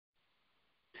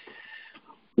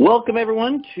Welcome,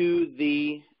 everyone, to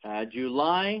the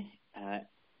July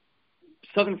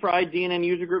Southern Fried DNN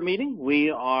User Group meeting.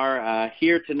 We are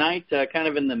here tonight kind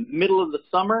of in the middle of the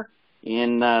summer,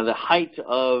 in the height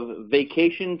of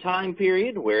vacation time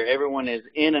period where everyone is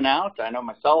in and out. I know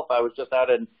myself, I was just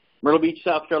out in Myrtle Beach,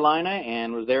 South Carolina,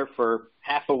 and was there for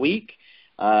half a week.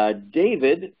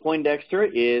 David Poindexter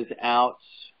is out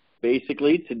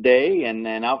basically today and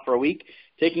then out for a week,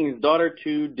 taking his daughter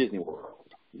to Disney World.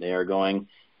 They are going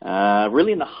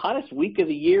really in the hottest week of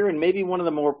the year and maybe one of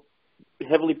the more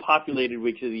heavily populated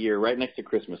weeks of the year, right next to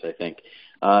Christmas, I think.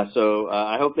 So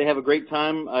I hope they have a great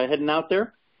time heading out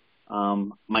there.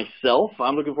 Myself,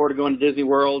 I'm looking forward to going to Disney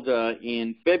World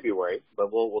in February,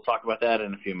 but we'll talk about that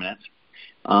in a few minutes.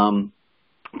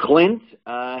 Clint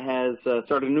has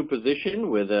started a new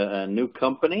position with a new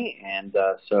company, and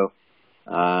so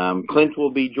Clint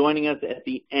will be joining us at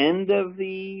the end of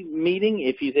the meeting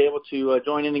if he's able to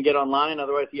join in and get online.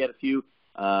 Otherwise, he had a few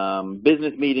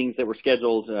business meetings that were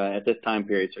scheduled at this time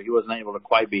period, so he wasn't able to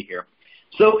quite be here.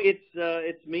 So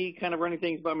it's me kind of running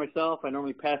things by myself. I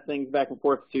normally pass things back and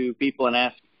forth to people and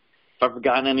ask if I've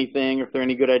forgotten anything or if there are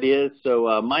any good ideas.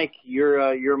 So Mike,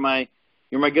 you're my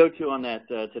go-to on that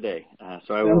today.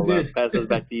 So I will pass those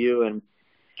back to you and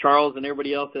Charles and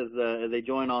everybody else as they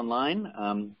join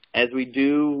online. As we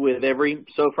do with every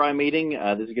SoFri meeting,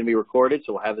 this is going to be recorded,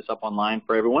 so we'll have this up online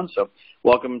for everyone. So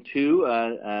welcome to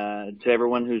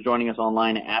everyone who's joining us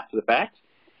online after the fact.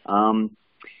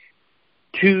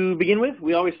 To begin with,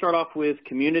 we always start off with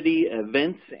community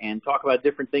events and talk about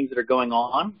different things that are going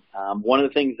on. One of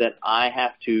the things that I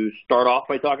have to start off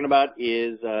by talking about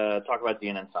is talk about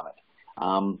DNN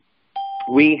Summit.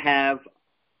 We have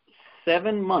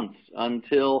 7 months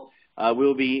until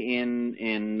we'll be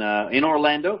in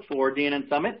Orlando for DNN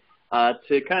Summit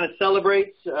to kind of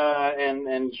celebrate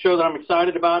and show that I'm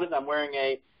excited about it. I'm wearing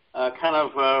a kind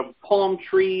of palm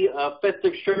tree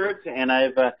festive shirt, and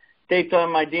I've taped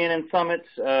on my DNN Summit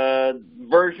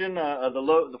version of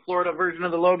the Florida version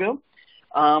of the logo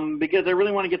because I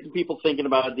really want to get some people thinking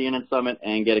about DNN Summit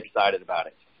and get excited about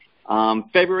it.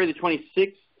 February the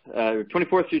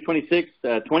 24th through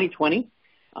 26th, 2020.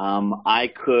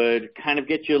 I could kind of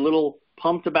get you a little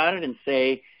pumped about it and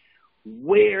say,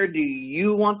 where do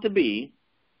you want to be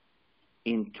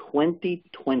in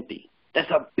 2020? That's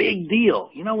a big deal.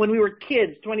 You know, when we were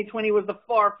kids, 2020 was the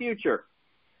far future.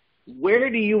 Where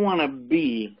do you want to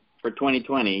be for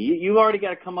 2020? You've already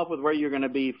got to come up with where you're going to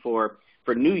be for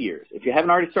New Year's. If you haven't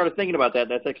already started thinking about that,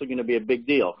 that's actually going to be a big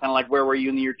deal. Kind of like where were you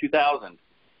in the year 2000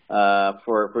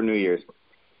 for New Year's.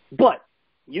 But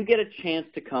you get a chance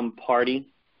to come party,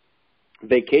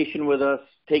 vacation with us,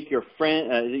 take your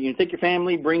take your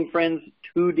family, bring friends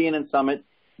to DNN Summit,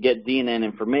 get DNN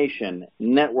information,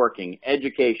 networking,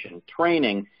 education,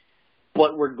 training.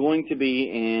 But we're going to be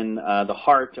in the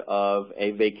heart of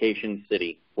a vacation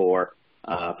city for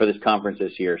this conference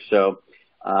this year. So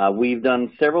we've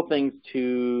done several things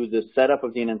to the setup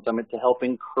of DNN Summit to help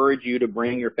encourage you to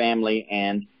bring your family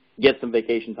and get some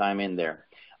vacation time in there.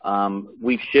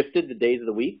 We've shifted the days of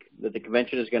the week that the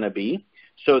convention is going to be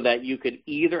so that you could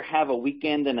either have a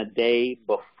weekend and a day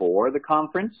before the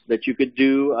conference that you could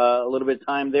do a little bit of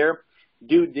time there,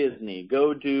 do Disney,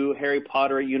 go do Harry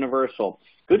Potter at Universal,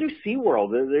 go do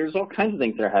SeaWorld. There's all kinds of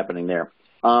things that are happening there.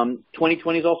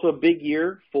 2020 is also a big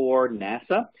year for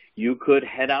NASA. You could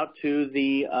head out to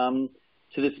the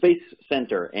Space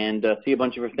Center and see a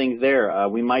bunch of things there.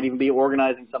 We might even be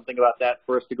organizing something about that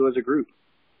for us to go as a group.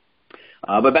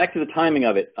 But back to the timing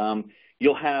of it.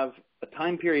 You'll have a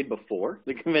time period before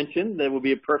the convention that will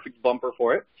be a perfect bumper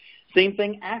for it. Same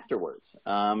thing afterwards.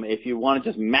 If you want to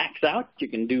just max out, you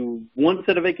can do one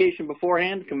set of vacation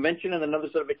beforehand, convention, and another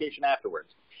set of vacation afterwards.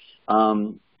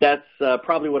 That's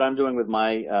probably what I'm doing with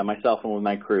myself and with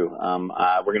my crew.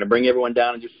 We're going to bring everyone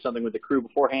down and do something with the crew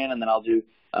beforehand, and then I'll do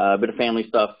a bit of family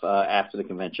stuff after the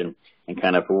convention and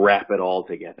kind of wrap it all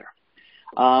together.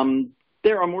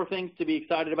 There are more things to be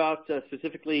excited about,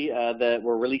 specifically that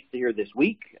were released here this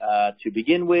week. To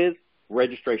begin with,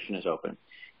 registration is open.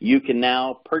 You can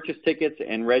now purchase tickets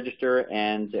and register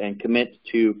and commit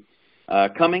to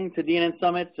coming to DNN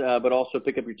Summit, but also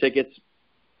pick up your tickets,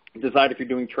 decide if you're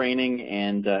doing training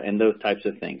and those types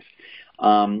of things.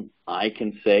 I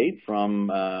can say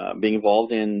from being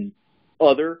involved in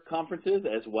other conferences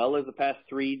as well as the past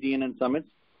 3 DNN Summits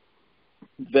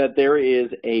that there is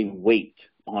a wait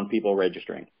on people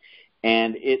registering.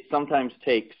 And it sometimes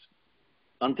takes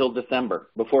until December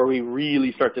before we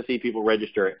really start to see people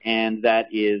register, and that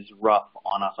is rough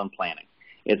on us on planning.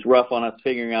 It's rough on us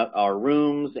figuring out our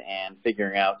rooms and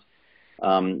figuring out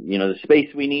the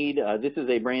space we need. This is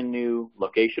a brand new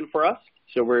location for us,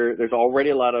 so there's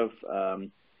already a lot of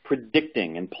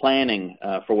predicting and planning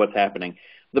for what's happening.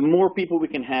 The more people we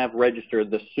can have registered,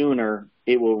 the sooner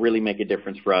it will really make a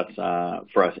difference for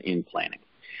us in planning.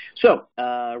 So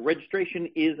registration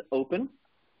is open.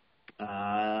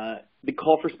 The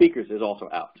call for speakers is also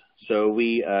out. So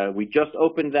we just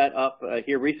opened that up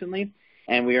here recently,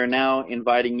 and we are now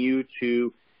inviting you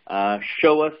to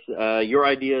show us your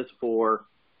ideas for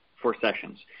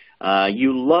sessions.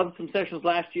 You loved some sessions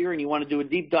last year, and you want to do a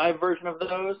deep dive version of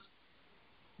those?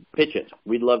 Pitch it.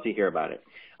 We'd love to hear about it.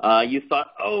 You thought,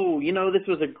 this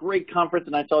was a great conference,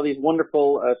 and I saw these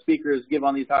wonderful speakers give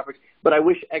on these topics, but I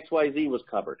wish XYZ was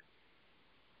covered.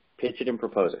 Pitch it and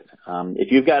propose it.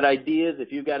 If you've got ideas,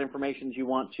 if you've got information you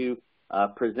want to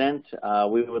present,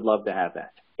 we would love to have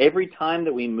that. Every time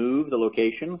that we move the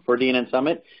location for DNN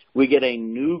Summit, we get a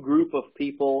new group of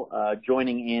people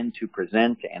joining in to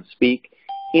present and speak,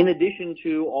 in addition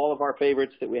to all of our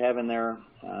favorites that we have in there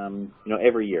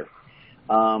every year.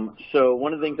 So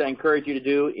one of the things I encourage you to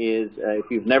do is, if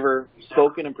you've never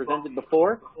spoken and presented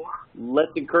before,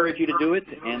 let's encourage you to do it,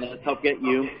 and let's help get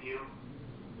you.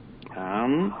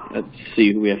 Let's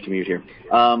see who we have to mute here.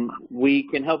 We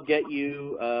can help get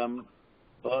you,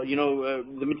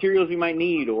 the materials you might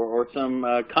need, or some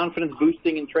confidence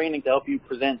boosting and training to help you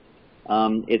present.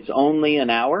 It's only an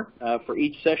hour for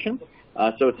each session,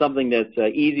 so it's something that's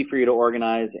easy for you to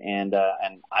organize, and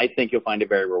I think you'll find it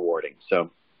very rewarding. So.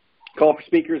 Call for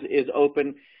speakers is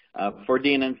open for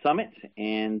DNN Summit,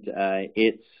 and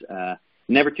it's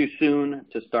never too soon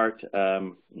to start.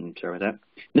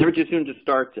 Never too soon to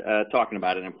start talking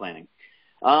about it and planning.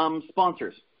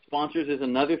 Sponsors. Sponsors is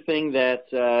another thing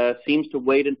that seems to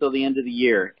wait until the end of the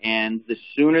year, and the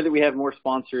sooner that we have more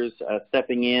sponsors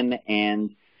stepping in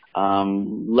and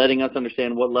letting us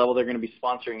understand what level they're going to be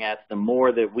sponsoring at, the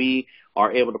more that we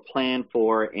are able to plan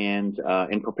for and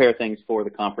prepare things for the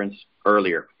conference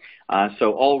earlier.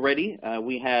 So already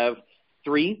we have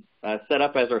 3 set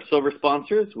up as our silver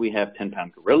sponsors. We have 10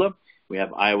 Pound Gorilla, we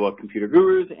have Iowa Computer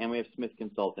Gurus, and we have Smith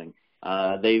Consulting.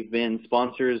 They've been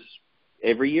sponsors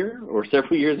every year or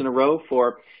several years in a row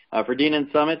for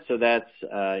DNN Summit, so that's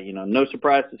no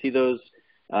surprise to see those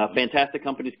fantastic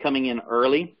companies coming in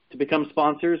early to become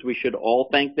sponsors. We should all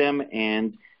thank them,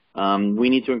 and we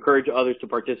need to encourage others to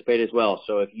participate as well.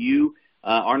 So if you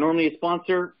are normally a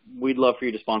sponsor, we'd love for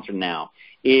you to sponsor now.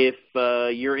 If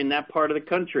you're in that part of the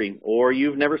country or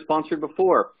you've never sponsored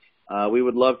before, we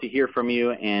would love to hear from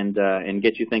you and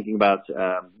get you thinking about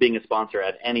being a sponsor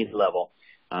at any level,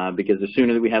 because the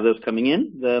sooner that we have those coming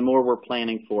in, the more we're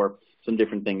planning for some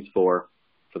different things for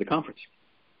the conference.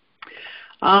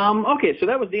 Okay, so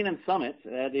that was DNN Summit.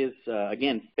 That is,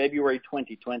 again, February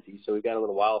 2020, so we've got a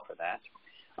little while for that.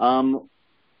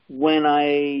 When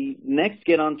I next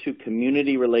get onto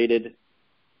community-related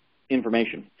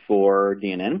information for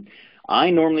DNN, I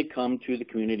normally come to the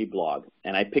community blog,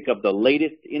 and I pick up the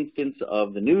latest instance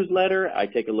of the newsletter. I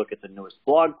take a look at the newest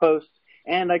blog posts,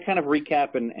 and I kind of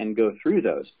recap and go through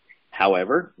those.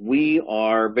 However, we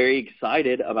are very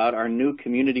excited about our new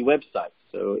community website.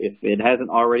 So if it hasn't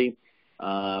already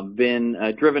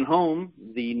been driven home,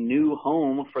 the new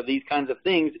home for these kinds of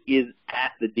things is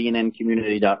at the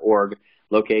dnncommunity.org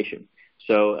location.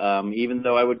 So even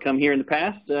though I would come here in the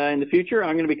past, in the future,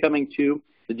 I'm going to be coming to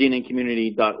the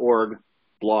dnncommunity.org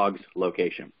blogs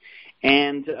location.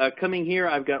 And coming here,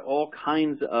 I've got all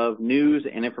kinds of news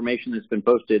and information that's been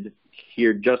posted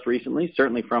here just recently,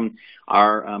 certainly from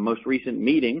our most recent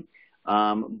meeting.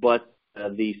 But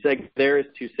the segment there is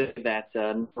to say that,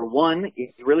 number one,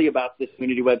 it's really about this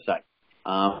community website.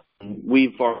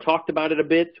 We've talked about it a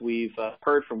bit. We've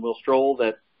heard from Will Stroll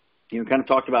that kind of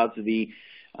talked about the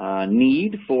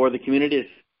need for the community to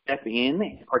step in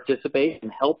and participate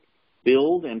and help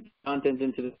build and put content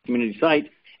into the community site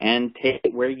and take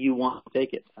it where you want to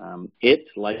take it. It,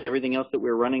 like everything else that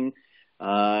we're running,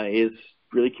 is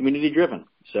really community-driven.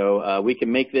 So we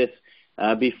can make this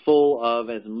be full of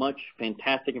as much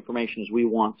fantastic information as we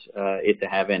want it to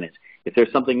have in it. If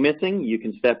there's something missing, you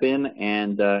can step in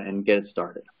and get it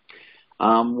started.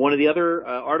 One of the other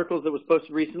articles that was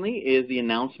posted recently is the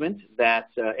announcement that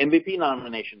MVP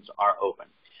nominations are open.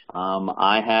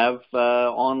 I have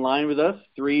online with us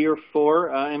 3 or 4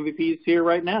 MVPs here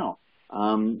right now.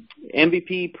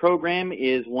 MVP program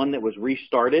is one that was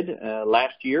restarted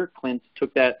last year. Clint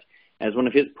took that as one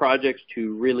of his projects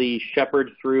to really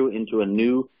shepherd through into a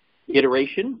new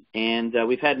iteration. And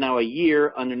we've had now a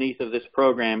year underneath of this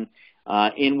program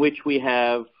in which we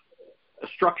have a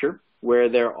structure where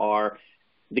there are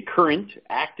the current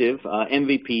active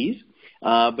MVPs.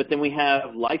 But then we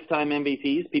have lifetime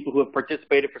MVPs, people who have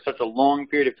participated for such a long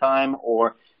period of time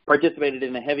or participated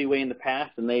in a heavy way in the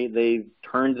past, and they've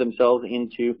turned themselves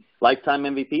into lifetime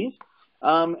MVPs.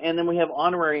 And then we have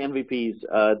honorary MVPs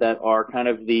that are kind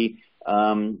of the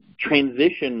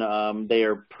transition. They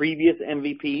are previous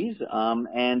MVPs,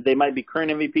 and they might be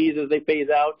current MVPs as they phase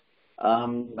out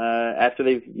after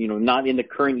they've, not in the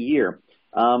current year.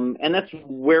 And that's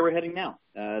where we're heading now.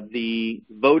 The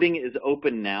voting is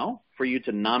open now for you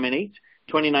to nominate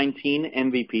 2019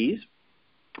 MVPs.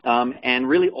 And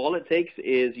really all it takes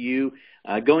is you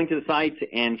going to the site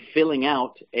and filling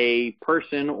out a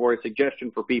person or a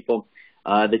suggestion for people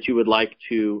that you would like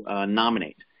to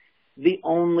nominate. The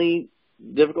only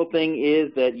difficult thing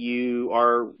is that you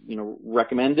are,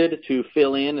 recommended to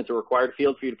fill in. It's a required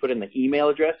field for you to put in the email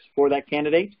address for that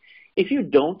candidate. If you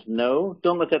don't know,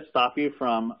 don't let that stop you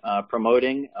from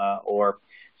promoting or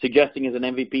suggesting as an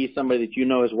MVP somebody that you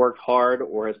know has worked hard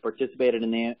or has participated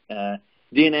in the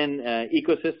DNN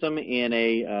ecosystem in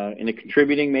a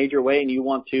contributing major way, and you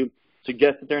want to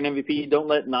suggest that they're an MVP. Don't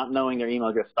let not knowing their email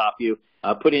address stop you.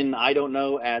 Put in I don't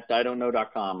know at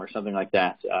idon'tknow.com or something like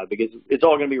that, because it's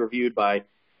all going to be reviewed by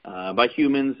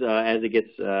humans as it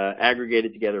gets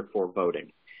aggregated together for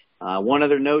voting. One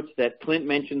other note that Clint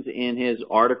mentions in his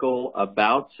article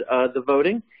about the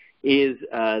voting is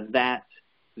that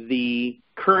the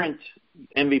current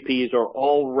MVPs are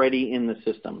already in the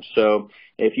system. So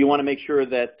if you want to make sure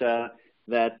that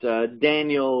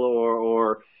Daniel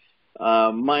or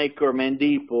Mike or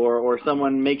Mandeep or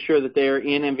someone make sure that they're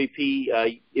in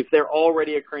MVP, if they're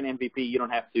already a current MVP, you don't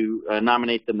have to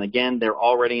nominate them again. They're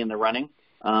already in the running.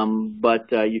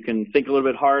 But you can think a little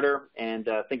bit harder and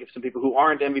think of some people who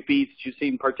aren't MVPs that you've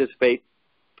seen participate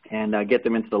and get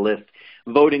them into the list.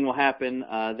 Voting will happen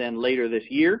then later this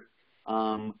year.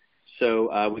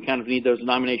 So we kind of need those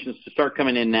nominations to start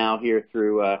coming in now here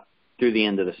through the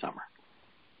end of the summer.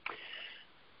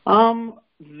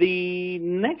 The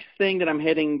next thing that I'm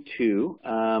heading to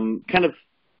kind of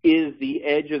is the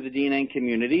edge of the DNN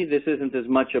community. This isn't as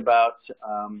much about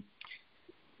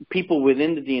people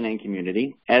within the DNN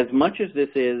community as much as this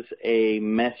is a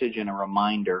message and a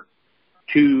reminder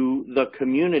to the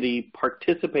community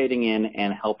participating in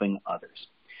and helping others.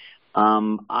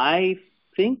 I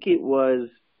think it was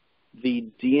the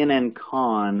DNN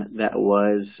Con that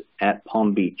was at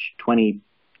Palm Beach,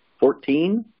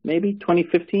 2014, maybe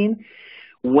 2015,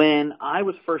 when I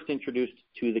was first introduced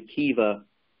to the Kiva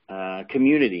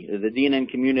community, the DNN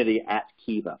community at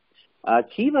Kiva.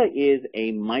 Kiva is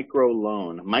a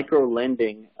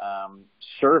micro-lending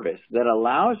service that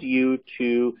allows you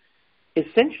to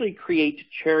essentially create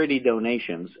charity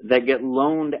donations that get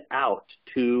loaned out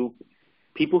to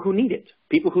people who need it,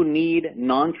 people who need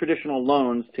non-traditional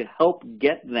loans to help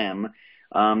get them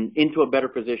into a better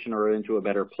position or into a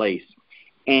better place.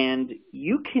 And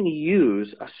you can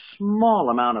use a small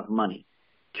amount of money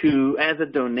as a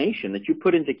donation that you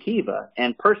put into Kiva.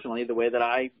 And personally, the way that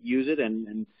I use it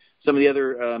and some of the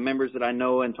other members that I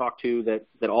know and talk to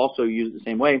that also use it the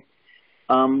same way,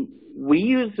 we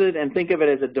use it and think of it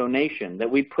as a donation that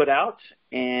we put out,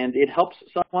 and it helps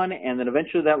someone, and then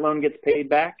eventually that loan gets paid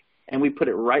back, and we put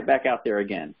it right back out there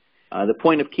again. The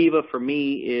point of Kiva for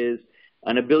me is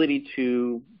an ability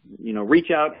to,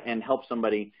 reach out and help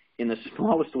somebody in the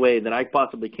smallest way that I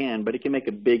possibly can, but it can make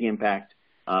a big impact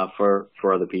for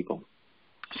other people.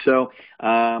 So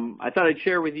I thought I'd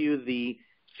share with you the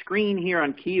screen here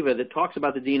on Kiva that talks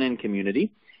about the DNN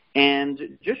community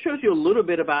and just shows you a little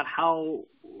bit about how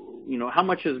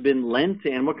much has been lent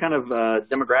and what kind of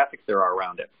demographics there are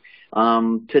around it.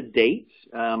 To date,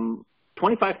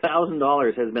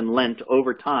 $25,000 has been lent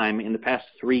over time in the past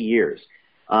 3 years.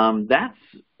 That's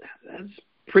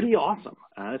pretty awesome.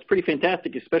 That's pretty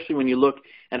fantastic, especially when you look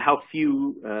at how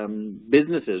few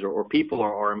businesses or people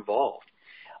are involved.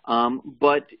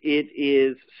 But it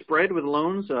is spread with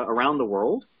loans around the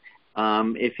world.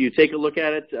 If you take a look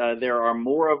at it, there are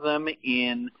more of them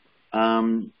in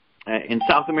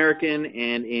South American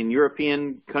and in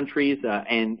European countries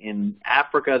and in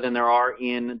Africa than there are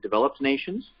in developed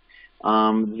nations.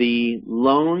 The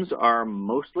loans are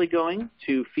mostly going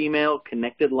to female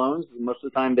connected loans. Most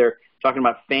of the time they're talking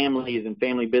about families and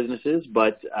family businesses,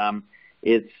 but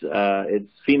it's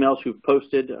females who've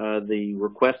posted the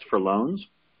request for loans.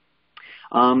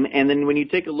 And then when you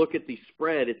take a look at the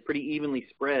spread, it's pretty evenly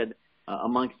spread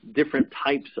amongst different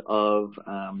types of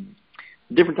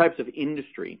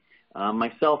industry.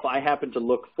 Myself, I happen to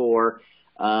look for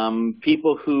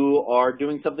people who are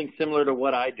doing something similar to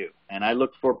what I do, and I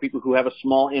look for people who have a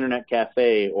small internet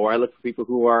cafe, or I look for people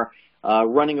who are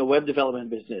running a web development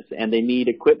business and they need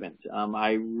equipment.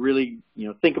 I really,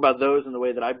 think about those in the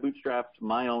way that I bootstrapped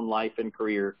my own life and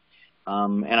career,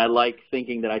 and I like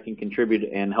thinking that I can contribute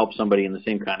and help somebody in the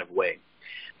same kind of way.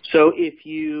 So if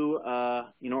you,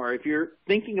 or if you're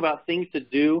thinking about things to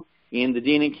do in the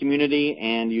DNN community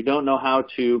and you don't know how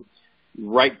to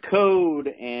write code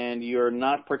and you're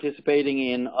not participating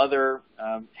in other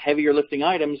heavier lifting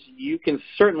items, you can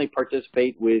certainly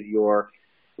participate with your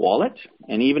wallet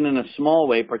and even in a small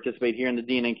way participate here in the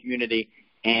DNN community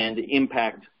and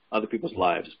impact other people's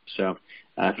lives. So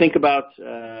think about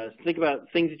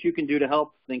things that you can do to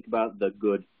help. Think about the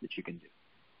good that you can do.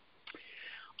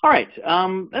 All right,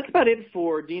 that's about it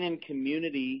for DNN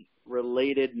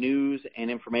community-related news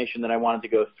and information that I wanted to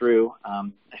go through.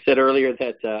 I said earlier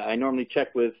that I normally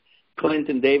check with Clint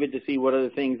and David to see what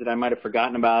other things that I might have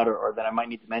forgotten about or that I might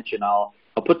need to mention. I'll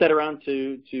put that around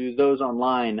to those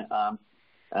online.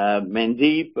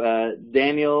 Mandeep,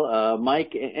 Daniel,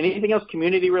 Mike, anything else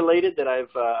community-related that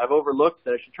I've overlooked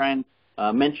that I should try and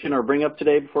mention or bring up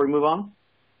today before we move on?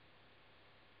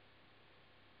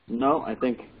 No, I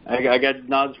think I got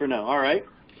nods for no. All right.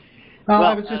 Well,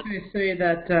 I was just going to say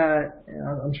that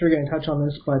I'm sure you're going to touch on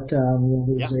this, but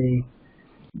there's a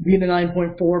DNN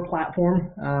 9.4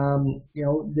 platform.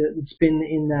 It's been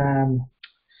in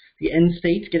the end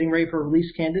state, getting ready for a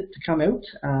release candidate to come out.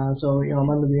 So I'm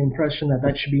under the impression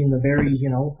that should be in the very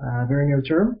very near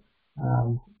term.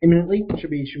 Imminently, should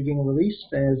be getting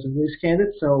released as a release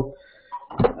candidate. So.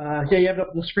 You have it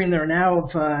up on the screen there now.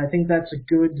 I think that's a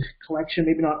good collection,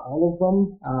 maybe not all of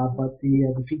them, but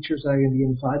the features that are going to be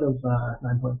inside of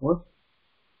 9.4.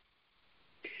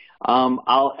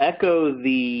 I'll echo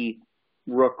the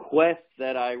request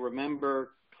that I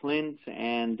remember Clint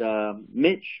and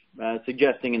Mitch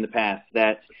suggesting in the past,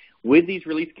 that with these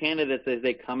release candidates as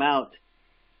they come out,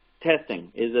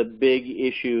 testing is a big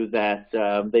issue that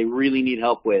they really need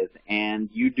help with, and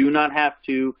you do not have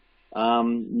to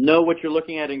know what you're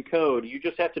looking at in code. You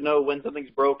just have to know when something's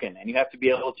broken, and you have to be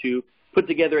able to put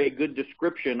together a good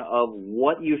description of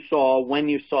what you saw, when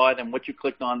you saw it, and what you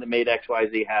clicked on that made X, Y,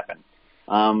 Z happen.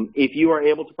 If you are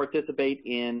able to participate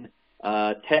in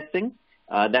testing,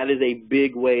 that is a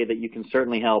big way that you can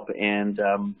certainly help, and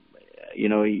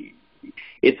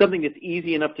it's something that's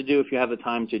easy enough to do if you have the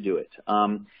time to do it.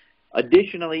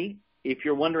 Additionally, if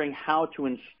you're wondering how to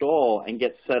install and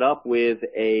get set up with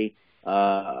a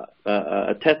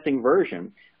testing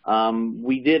version,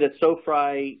 we did a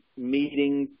SoFri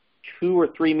meeting 2 or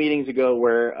 3 meetings ago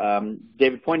where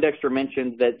David Poindexter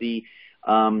mentioned that the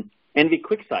NV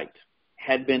QuickSite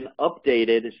had been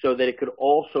updated so that it could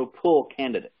also pull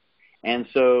candidates. And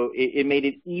so it made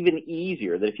it even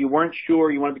easier that if you weren't sure,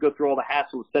 you wanted to go through all the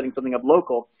hassle of setting something up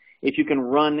local, if you can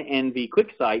run NV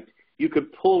QuickSite, you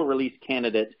could pull a release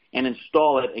candidate and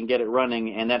install it and get it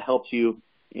running, and that helps you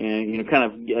kind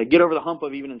of get over the hump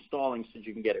of even installing so that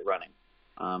you can get it running.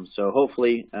 So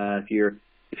hopefully, if you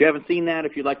haven't seen that,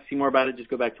 if you'd like to see more about it, just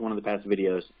go back to one of the past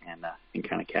videos and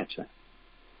kind of catch that.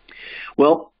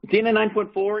 Well, DNN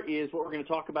 9.4 is what we're going to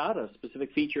talk about, a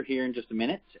specific feature here in just a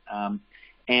minute.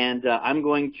 And I'm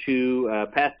going to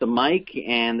pass the mic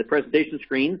and the presentation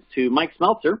screens to Mike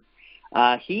Smeltzer.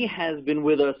 He has been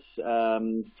with us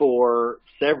for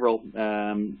several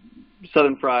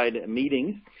Southern Fried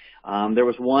meetings. There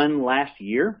was one last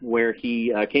year where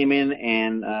he came in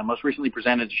and most recently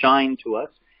presented Shine to us.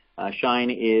 Shine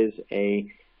is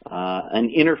an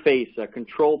interface, a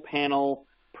control panel,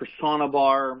 persona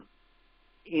bar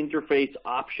interface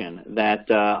option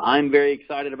that I'm very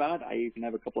excited about. I even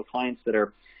have a couple of clients that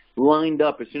are lined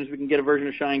up. As soon as we can get a version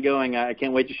of Shine going, I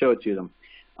can't wait to show it to them.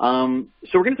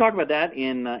 So we're going to talk about that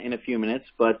in a few minutes.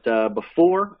 But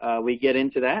before we get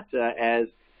into that,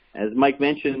 as Mike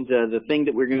mentioned, the thing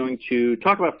that we're going to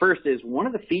talk about first is one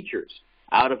of the features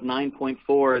out of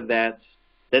 9.4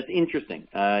 that's interesting.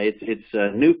 It's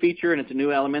a new feature and it's a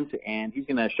new element, and he's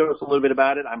going to show us a little bit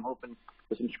about it. I'm hoping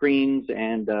with some screens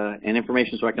and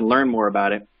information so I can learn more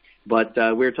about it. But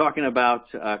we're talking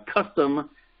about custom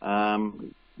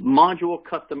module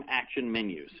custom action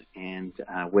menus. And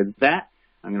with that,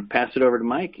 I'm going to pass it over to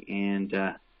Mike and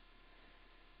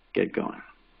get going.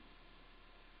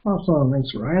 Awesome.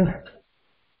 Thanks, Ryan.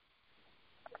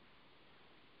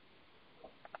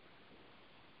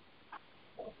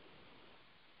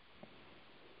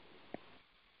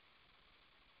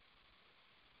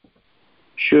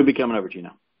 Should be coming over to you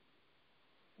now.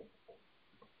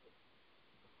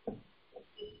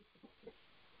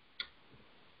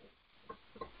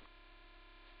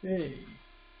 Okay.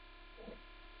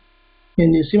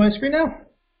 Can you see my screen now?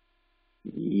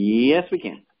 Yes, we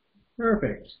can.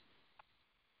 Perfect.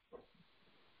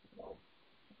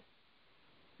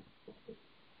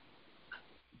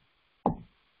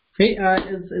 Okay,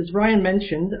 as Ryan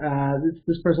mentioned,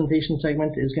 this presentation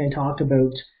segment is going to talk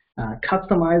about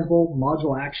customizable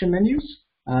module action menus.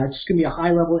 It's just going to be a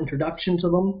high-level introduction to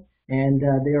them, and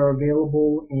they are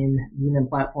available in DNN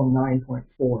Platform 9.4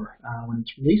 when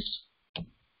it's released.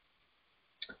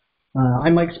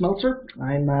 I'm Mike Smeltzer.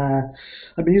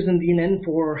 I've been using DNN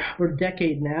for a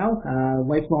decade now,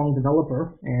 lifelong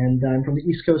developer, and I'm from the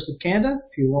East Coast of Canada.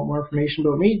 If you want more information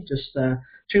about me, just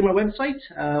check my website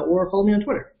or follow me on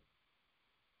Twitter.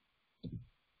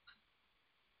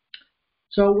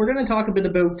 So we're going to talk a bit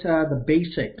about the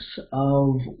basics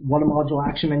of what a module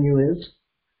action menu is.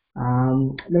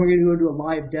 Then we're going to go do a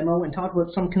live demo and talk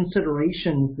about some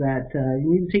considerations that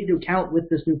you need to take into account with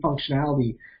this new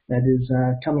functionality that is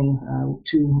coming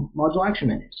to module action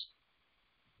menus.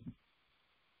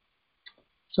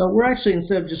 So we're actually,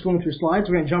 instead of just going through slides,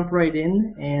 we're going to jump right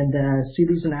in and see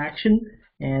these in action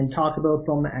and talk about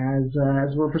them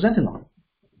as we're presenting them.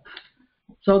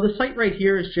 So the site right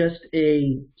here is just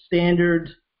a standard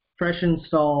fresh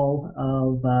install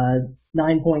of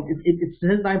it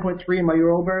says 9.3 in my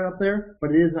URL bar up there, but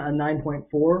it is a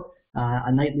 9.4,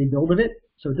 a nightly build of it.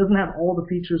 So it doesn't have all the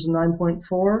features in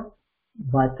 9.4,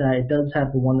 but it does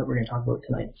have the one that we're going to talk about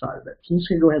tonight side of it. So I'm just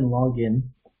going to go ahead and log in.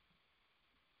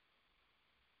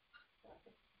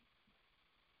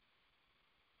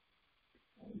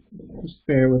 Just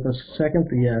bear with us a second.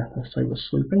 The site was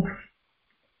sleeping.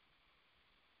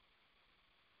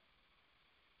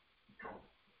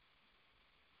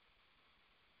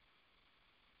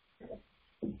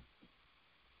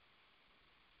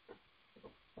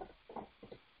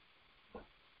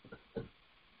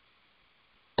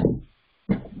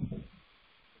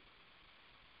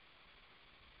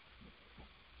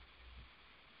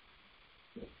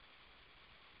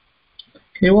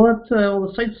 Okay, well,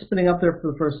 the site's spinning up there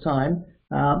for the first time.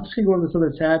 I'm just going to go to this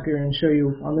other tab here and show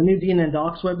you on the new DNN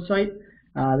Docs website.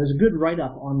 There's a good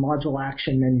write-up on module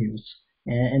action menus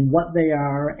and what they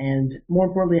are, and more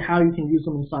importantly, how you can use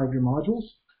them inside of your modules.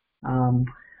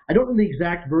 I don't know the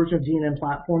exact version of DNN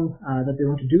Platform that they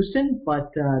were introduced in,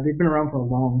 but they've been around for a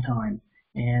long time,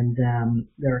 and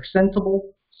they're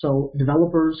extensible, so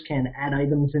developers can add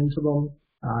items into them.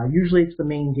 Usually it's the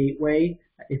main gateway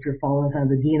if you're following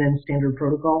kind of the DNN standard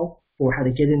protocol for how to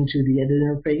get into the edit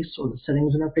interface or the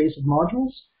settings interface of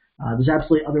modules. There's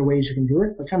absolutely other ways you can do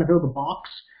it, but kind of out of the box,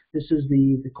 this is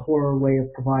the core way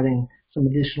of providing some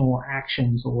additional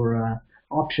actions or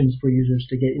options for users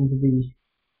to get into the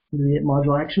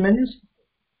module action menus.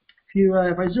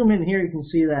 If I zoom in here, you can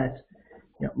see that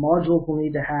modules will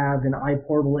need to have an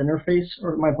iPortable interface,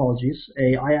 or my apologies,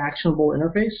 a iActionable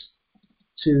interface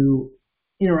to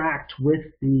interact with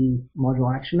the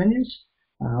module action menus,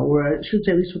 or I should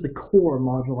say at least with the core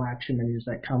module action menus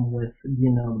that come with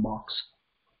DNN out of the box.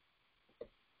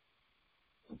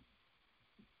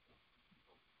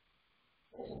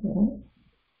 So,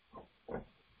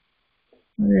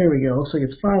 there we go. Looks like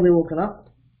it's finally woken up.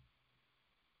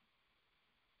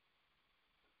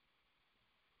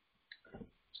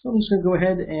 So I'm just going to go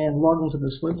ahead and log into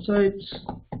this website.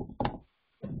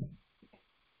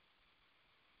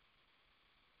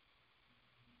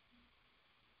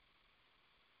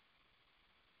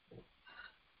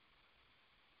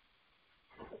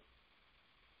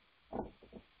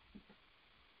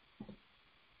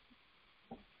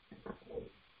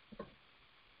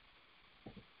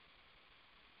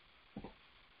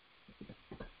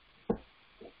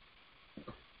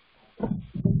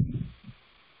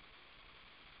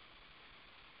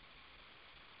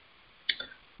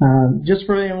 Just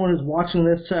for anyone who's watching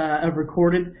this, I've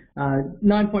recorded.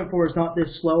 9.4 is not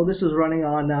this slow. This is running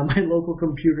on my local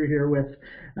computer here with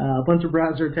a bunch of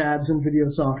browser tabs and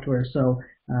video software. So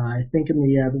I think in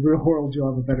the real world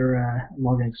you'll have a better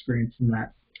login experience than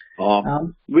that.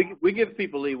 We give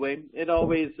people leeway. It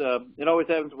always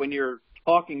happens when you're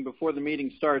talking before the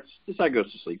meeting starts. This side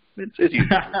goes to sleep. It's easy.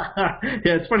 Yeah,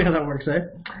 it's funny how that works, eh?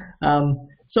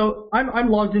 So I'm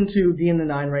logged into DNN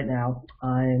 9 right now.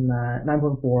 I'm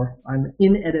 9.4. I'm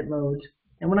in edit mode.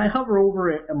 And when I hover over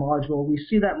a module, we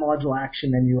see that module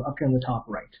action menu up here in the top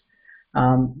right.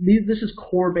 This is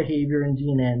core behavior in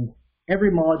DNN. Every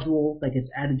module that gets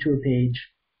added to a page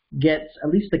gets at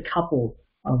least a couple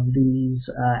of these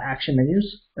action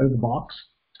menus out of the box.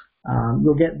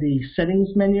 You'll get the settings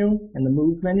menu and the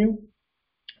move menu.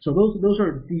 So those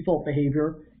are default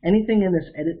behavior. Anything in this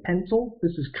edit pencil,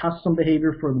 this is custom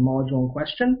behavior for the module in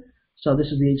question. So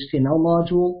this is the HTML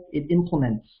module. It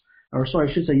implements, or sorry,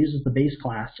 I should say uses the base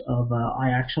class of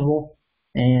iActionable,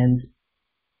 and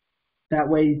that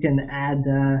way you can add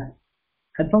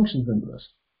functions into this.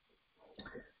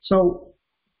 So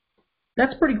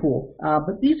That's pretty cool,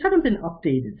 but these haven't been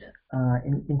updated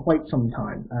in quite some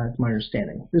time, to my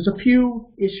understanding. There's a few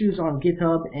issues on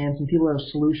GitHub, and some people are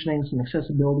solutioning some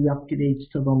accessibility updates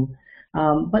to them.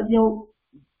 But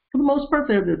for the most part,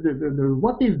 they're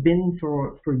what they've been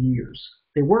for years.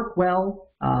 They work well.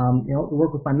 They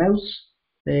work with my mouse.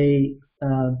 They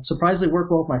surprisingly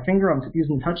work well with my finger. I'm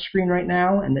using the touch screen right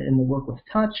now, and they work with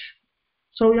touch.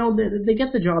 So they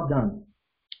get the job done.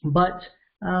 But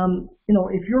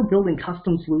if you're building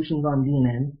custom solutions on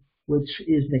DNN, which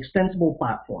is an extensible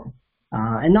platform,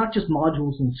 and not just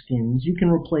modules and skins, you can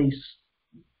replace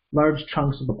large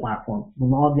chunks of the platform. The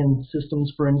login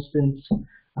systems, for instance,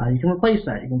 you can replace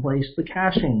that. You can replace the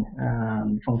caching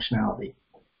functionality.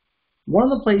 One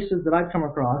of the places that I've come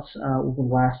across over the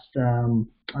last,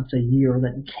 I'd say, year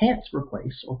that you can't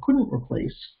replace or couldn't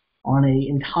replace on an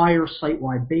entire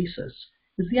site-wide basis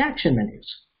is the action menus.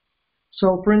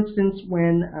 So, for instance,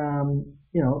 when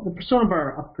the persona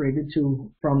bar upgraded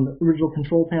from the original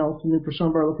control panel to the new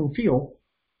persona bar look and feel,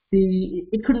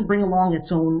 it couldn't bring along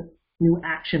its own new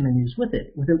action menus with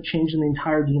it without changing the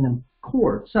entire DNN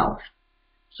core itself.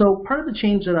 So, part of the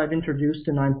change that I've introduced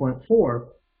in 9.4,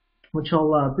 which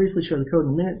I'll briefly show the code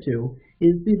in a minute to,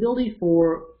 is the ability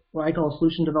for what I call a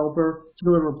solution developer to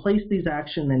be able to replace these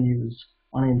action menus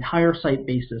on an entire site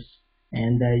basis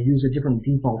and use a different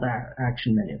default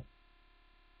action menu.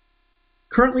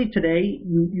 Currently today,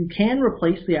 you can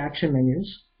replace the action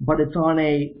menus, but it's on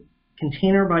a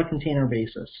container by container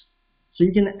basis. So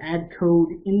you can add code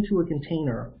into a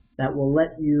container that will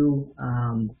let you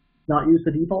not use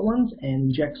the default ones and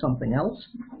inject something else.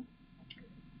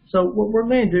 So what we're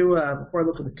going to do before I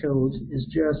look at the code is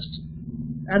just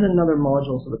add another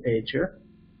module to the page here.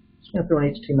 Just going to throw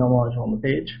an HTML module on the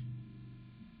page.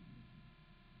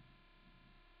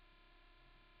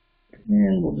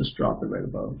 And we'll just drop it right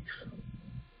above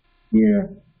here.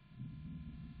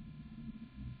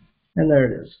 And there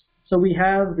it is. So we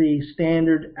have the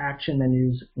standard action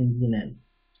menus in DNN.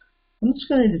 I'm just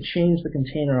going to change the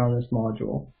container on this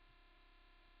module.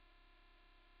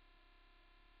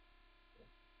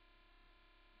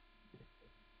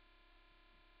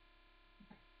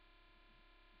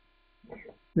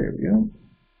 There we go.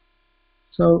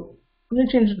 So I'm going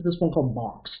to change it to this one called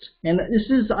boxed. And this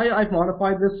is, I've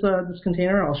modified this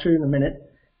container. I'll show you in a minute.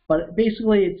 But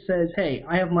basically it says, hey,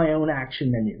 I have my own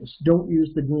action menus. Don't use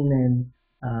the DNN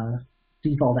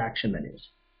default action menus.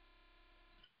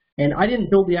 And I didn't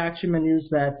build the action menus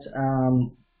that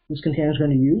this container is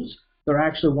going to use. They're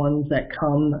actually ones that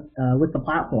come with the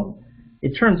platform.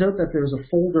 It turns out that there's a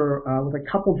folder with a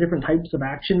couple different types of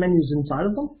action menus inside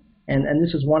of them. And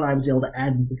this is one I was able to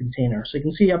add to the container. So you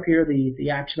can see up here the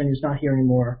action menu is not here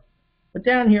anymore. But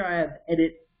down here I have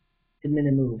edit, admin,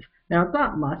 and move. Now it's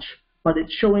not much, but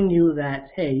it's showing you that,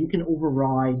 hey, you can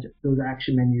override those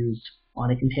action menus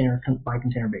on a container by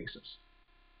container basis.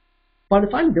 But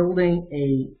if I'm building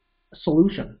a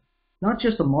solution, not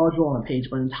just a module on a page,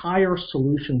 but an entire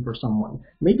solution for someone,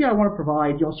 maybe I want to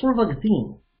provide, sort of like a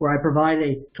theme, where I provide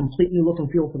a complete new look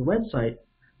and feel for the website.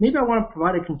 Maybe I want to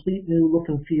provide a complete new look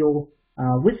and feel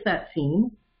with that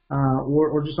theme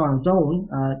or just on its own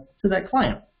to that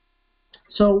client.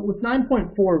 So with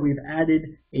 9.4, we've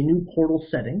added a new portal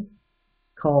setting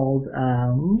called,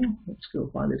 let's go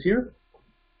find it here.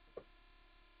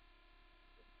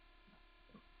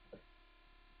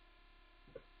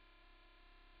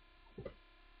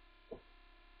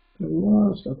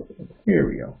 Here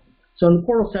we go. So in the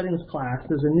portal settings class,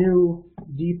 there's a new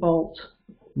default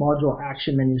module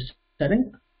action menu setting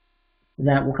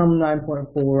that will come in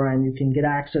 9.4, and you can get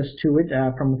access to it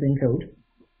from within code.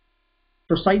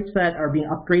 For sites that are being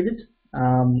upgraded,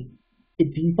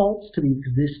 it defaults to the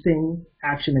existing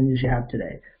action menus you have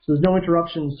today. So there's no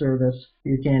interruption service.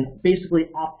 You can basically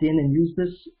opt in and use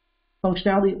this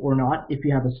functionality or not if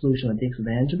you have a solution that takes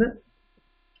advantage of it.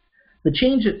 The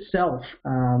change itself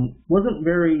wasn't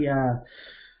very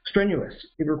strenuous.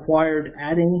 It required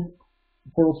adding a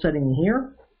portal setting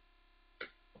here.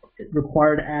 It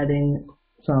required adding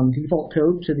some default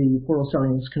code to the portal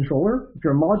settings controller. If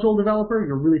you're a module developer,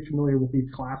 you're really familiar with these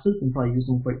classes and probably use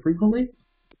them quite frequently.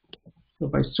 So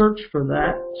if I search for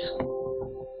that,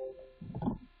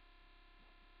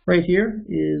 right here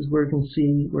is where you can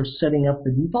see we're setting up the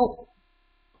default.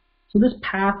 So this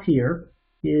path here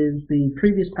is the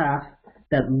previous path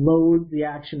that loads the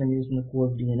action menus in the core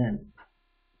of DNN.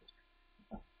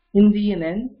 In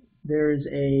DNN, there's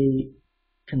a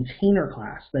container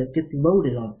class that gets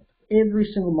loaded on every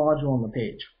single module on the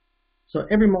page. So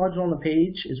every module on the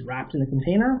page is wrapped in a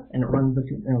container, and it runs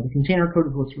the container code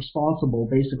is what's responsible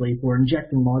basically for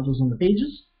injecting modules on the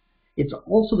pages. it's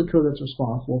also the code that's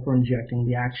responsible for injecting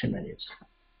the action menus.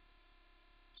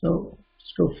 So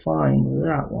let's go find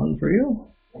that one for you.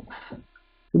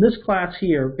 So this class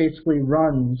here basically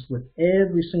runs with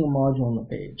every single module on the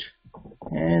page.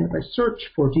 And if I search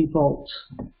for default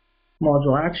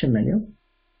module action menu,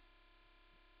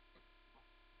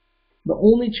 the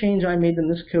only change I made in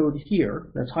this code here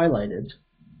that's highlighted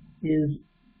is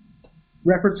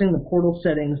referencing the portal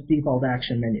settings default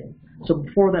action menu. So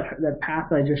before that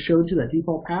path I just showed you, that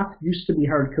default path, used to be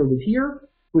hard-coded here.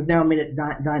 We've now made it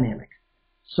dynamic.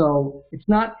 So it's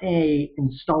not a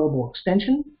installable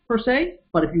extension per se,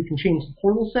 but if you can change the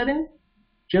portal setting,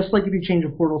 just like if you change a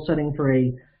portal setting for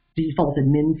a default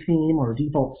admin theme or a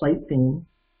default site theme,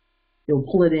 it'll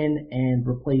pull it in and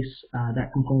replace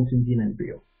that component in DNN for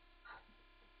you.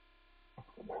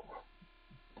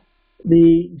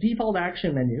 The default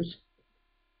action menus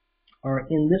are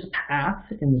in this path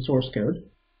in the source code.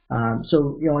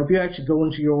 So, if you actually go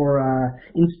into your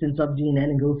instance of DNN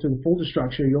and go through the folder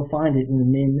structure, you'll find it in the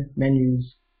min,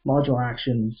 menus, module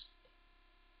actions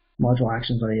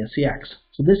 .scx.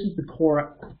 So this is the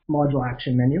core module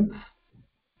action menu.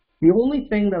 The only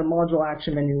thing that a module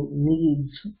action menu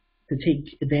needs to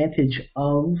take advantage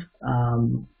of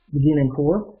the DNN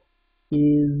core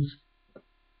is,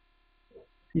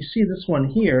 you see this one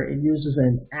here, it uses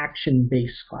an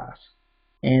action-based class.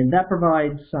 And that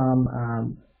provides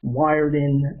some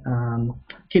wired-in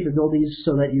capabilities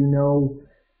so that you know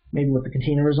maybe what the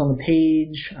container is on the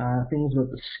page, things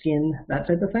about the skin, that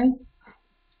type of thing.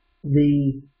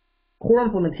 The core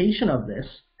implementation of this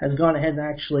has gone ahead and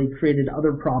actually created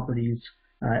other properties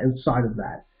outside of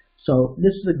that. So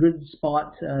this is a good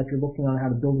spot if you're looking on how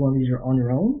to build one of these on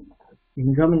your own. You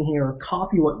can come in here,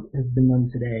 copy what has been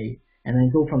done today, and then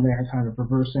go from there and kind of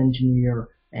reverse engineer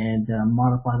and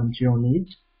modify them to your own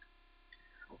needs.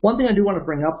 One thing I do want to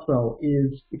bring up, though,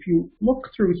 is if you look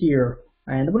through here,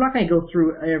 and we're not going to go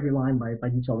through every line by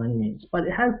detail by any means, but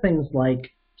it has things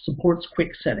like supports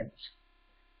quick settings.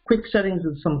 Quick settings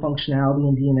is some functionality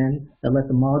in DNN that let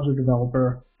the module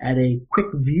developer add a quick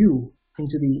view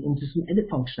into some edit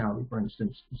functionality, for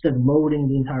instance, instead of loading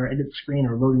the entire edit screen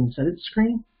or loading this edit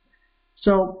screen.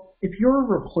 So if you're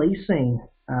replacing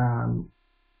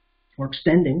or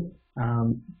extending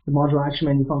the module action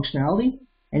menu functionality,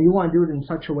 and you want to do it in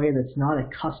such a way that's not a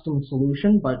custom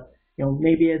solution, but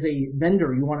maybe as a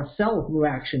vendor you want to sell new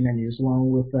action menus along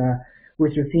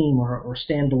with your theme or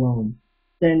standalone,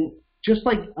 then just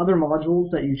like other modules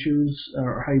that you choose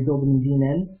or how you build them in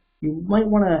DNN, you might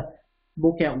want to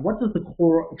look at what does the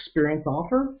core experience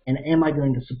offer, and am I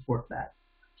going to support that?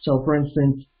 So for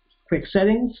instance, quick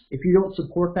settings, if you don't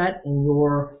support that in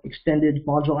your extended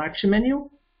module action menu,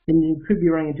 then you could be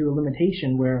running into a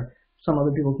limitation where some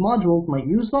other people's modules might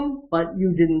use them, but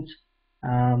you didn't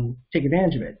take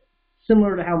advantage of it.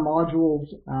 Similar to how modules,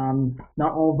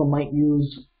 not all of them might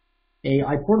use a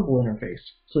iPortable interface,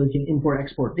 so they can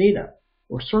import-export data,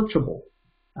 or searchable.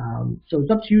 So it's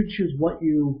up to you to choose what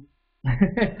you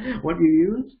what you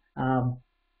use.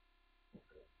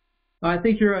 I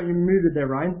think you're muted there,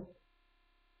 Ryan.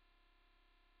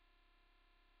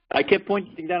 I kept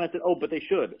pointing down. I said, "Oh, but they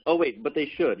should." Oh, wait, but they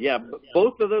should. Yeah,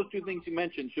 both of those two things you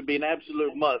mentioned should be an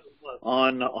absolute must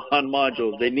on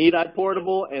modules. They need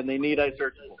iPortable and they need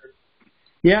iSearchable.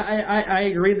 Yeah, I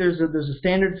agree. There's a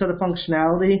standard set of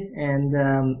functionality, and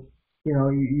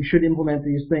you should implement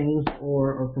these things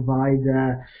or provide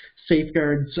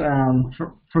safeguards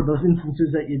for those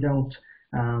instances that you don't.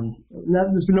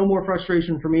 There's been no more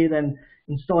frustration for me than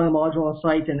installing a module on a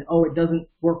site and it doesn't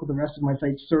work with the rest of my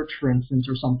site search, for instance,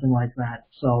 or something like that.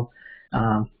 So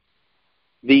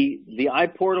the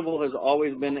iPortable has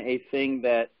always been a thing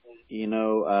that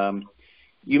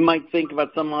you might think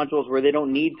about some modules where they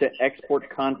don't need to export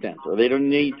content or they don't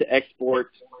need to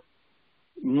export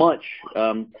much,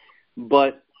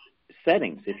 but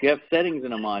settings. If you have settings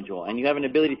in a module and you have an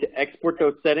ability to export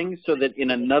those settings so that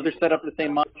in another setup of the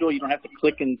same module you don't have to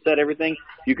click and set everything,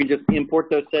 you can just import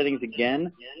those settings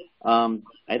again.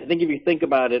 I think if you think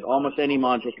about it, almost any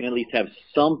module can at least have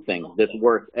something that's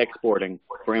worth exporting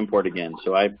for import again.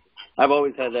 So I've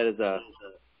always had that as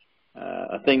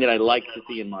a thing that I like to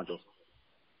see in modules.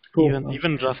 Cool.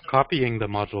 Even just copying the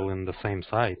module in the same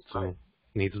site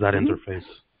needs that interface.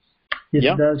 Yes,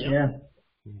 it does. Yeah.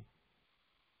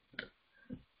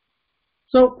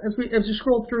 So as we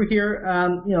scroll through here,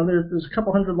 there's a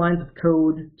couple hundred lines of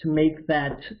code to make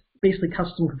that basically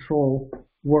custom control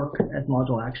work as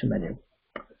module action menu.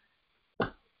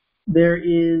 There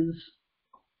is,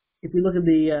 if we look at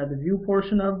the view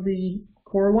portion of the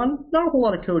core one, not a whole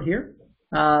lot of code here.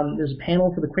 There's a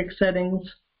panel for the quick settings.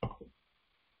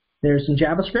 There's some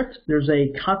JavaScript. There's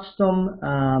a custom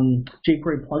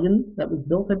jQuery plugin that was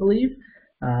built, I believe,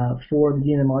 for the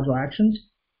DNN module actions.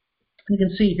 You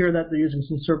can see here that they're using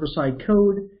some server-side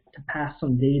code to pass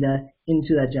some data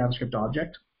into that JavaScript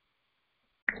object.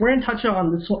 We're going to touch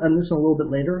on this a little bit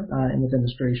later in the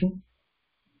demonstration.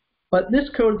 But this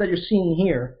code that you're seeing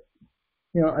here,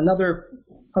 another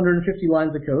 150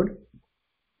 lines of code.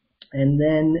 And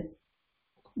then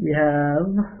we have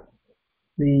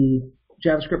the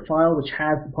JavaScript file, which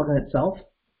has the plugin itself.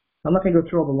 I'm not going to go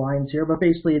through all the lines here, but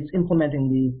basically it's implementing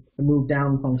the move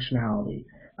down functionality,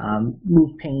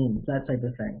 move panes, that type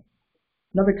of thing.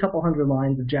 Another couple hundred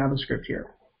lines of JavaScript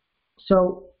here.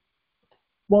 So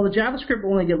while the JavaScript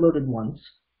will only get loaded once,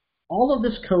 all of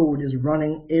this code is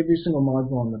running every single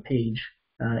module on the page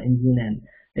in DNN.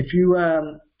 If you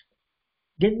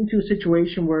get into a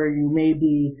situation where you may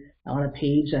be on a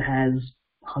page that has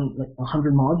like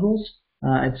 100 modules,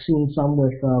 I've seen some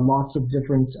with lots of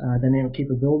different dynamic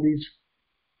capabilities.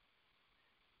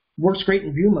 Works great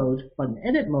in view mode, but in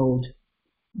edit mode,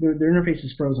 their interface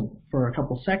is frozen for a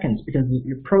couple seconds because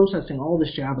you're processing all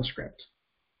this JavaScript.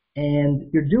 And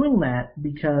you're doing that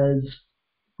because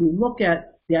if we look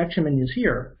at the action menus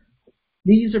here,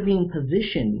 these are being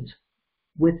positioned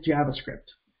with JavaScript.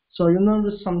 So you'll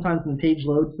notice sometimes when the page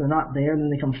loads, they're not there, and then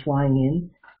they come flying in.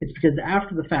 It's because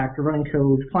after the fact, you're running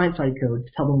code, client-side code,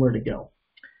 to tell them where to go.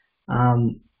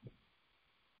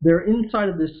 They're inside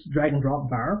of this drag and drop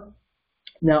bar.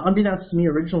 Now, unbeknownst to me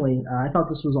originally, I thought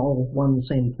this was all one and the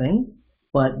same thing,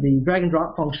 but the drag and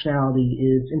drop functionality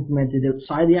is implemented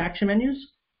outside the action menus.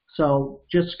 So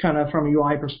just kind of from a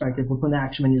UI perspective, we're putting the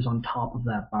action menus on top of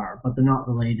that bar, but they're not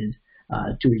related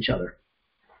to each other.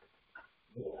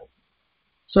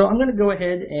 So I'm going to go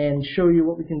ahead and show you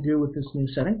what we can do with this new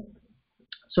setting.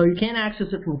 So you can't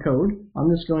access it from code. I'm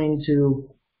just going to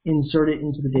insert it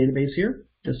into the database here,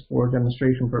 just for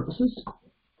demonstration purposes.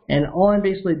 And all I'm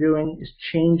basically doing is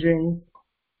changing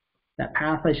that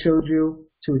path I showed you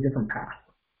to a different path.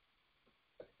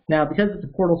 Now, because it's a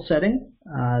portal setting,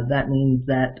 that means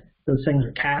that those things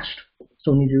are cached.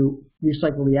 So we need to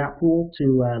recycle the app pool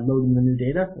to load in the new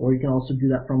data, or you can also do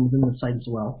that from within the site as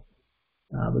well.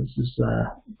 But this is the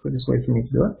quickest way for me to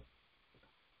do it.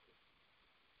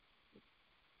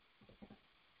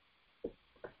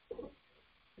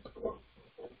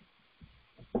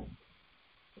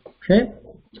 Okay.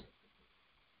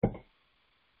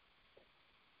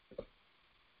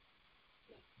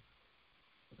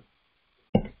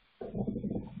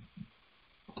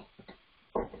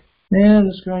 And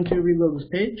I'm just going to reload this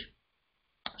page.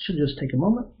 Should just take a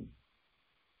moment.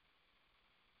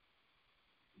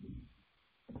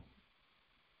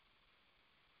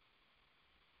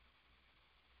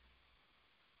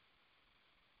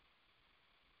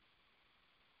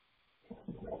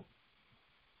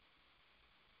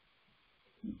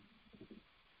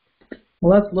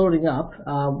 Well, that's loading up.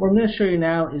 What I'm going to show you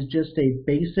now is just a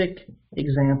basic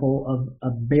example of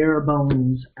a bare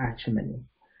bones action menu.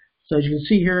 So as you can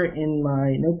see here in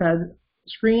my notepad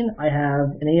screen, I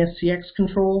have an ASCX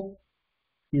control,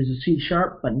 use a C#,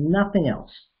 but nothing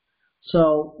else.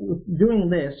 So with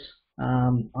doing this,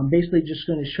 I'm basically just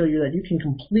going to show you that you can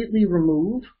completely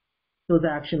remove those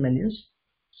action menus.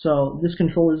 So this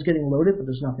control is getting loaded, but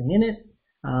there's nothing in it.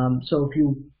 So if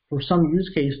you, for some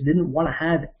use case, didn't want to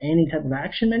have any type of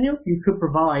action menu, you could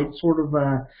provide sort of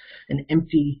an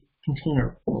empty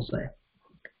container, we'll say.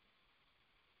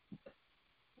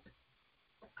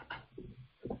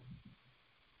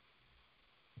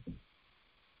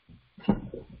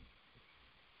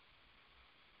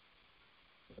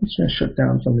 I'm just going to shut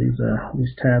down some of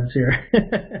these tabs here.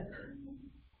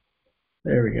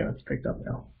 There we go, it's picked up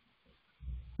now.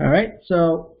 All right,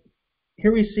 so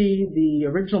here we see the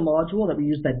original module that we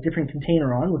used that different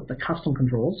container on with the custom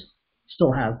controls.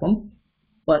 Still has them.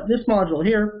 But this module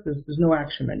here, there's no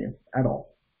action menu at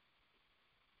all.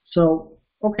 So,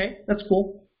 okay, that's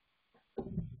cool.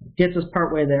 Gets us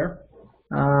partway there.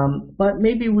 But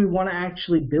maybe we want to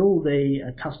actually build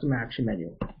a custom action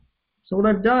menu. So what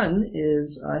I've done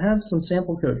is I have some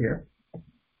sample code here. I'm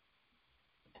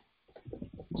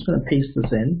just going to paste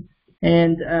this in.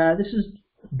 And this is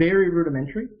very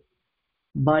rudimentary,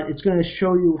 but it's going to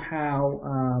show you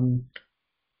how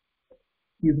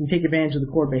you can take advantage of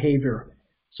the core behavior.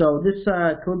 So this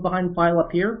code behind file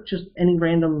up here, just any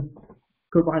random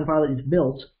code behind file that you've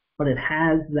built, but it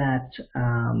has that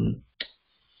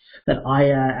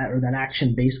that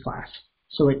action base class.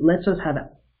 So it lets us have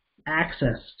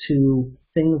access to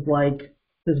things like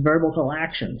this variable called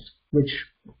actions, which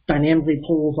dynamically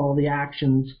pulls all the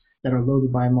actions that are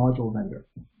loaded by a module vendor,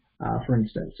 for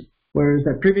instance. Whereas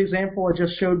that previous example I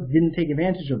just showed didn't take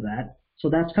advantage of that. So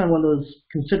that's kind of one of those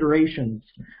considerations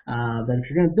that if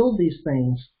you're going to build these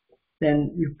things,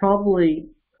 then you probably,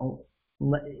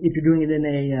 if you're doing it in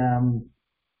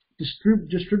a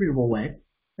distributable way,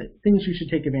 things you should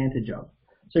take advantage of.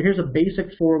 So here's a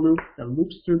basic for loop that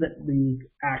loops through the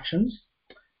actions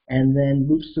and then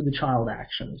loops through the child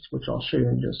actions, which I'll show you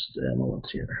in just a moment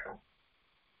here.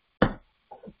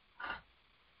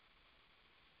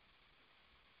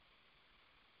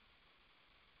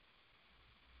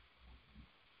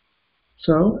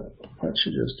 So that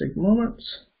should just take a moment.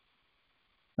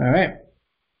 All right.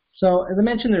 So as I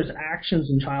mentioned, there's actions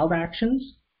and child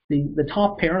actions. The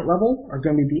top parent level are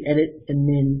going to be the edit and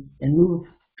min and move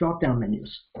drop-down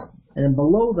menus. And then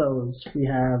below those, we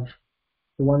have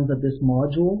the ones that this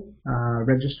module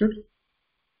registered.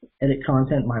 Edit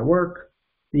content, my work,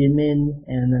 the min,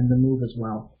 and then the move as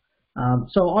well.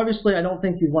 So obviously, I don't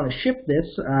think you want to ship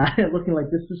this looking like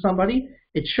this to somebody.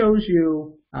 It shows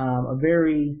you a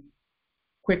very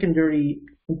quick and dirty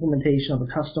implementation of a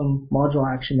custom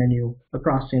module action menu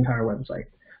across the entire website.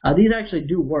 These actually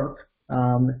do work.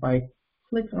 If I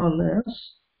click on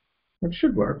this, it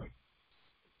should work.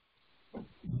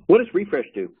 What does refresh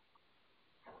do?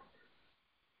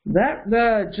 That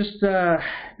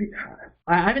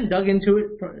I haven't dug into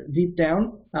it deep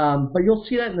down, but you'll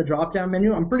see that in the drop-down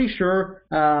menu. I'm pretty sure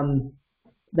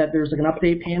that there's like an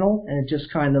update panel, and it just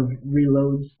kind of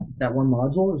reloads that one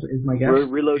module, is my guess.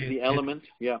 Reloads the element,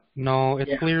 yeah. No,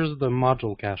 it clears the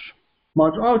module cache.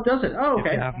 Oh, it does it? Oh, okay.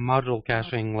 If you have module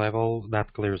caching level,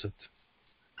 that clears it.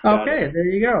 Okay, there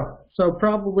you go. So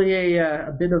probably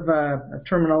a bit of a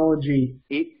terminology.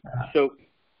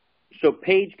 So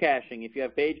page caching, if you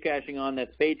have page caching on,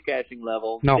 that's page caching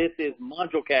level. No. This is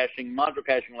module caching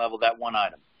level, that one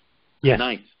item. Yes.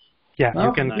 Nice. Yeah,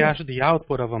 you can cache the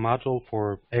output of a module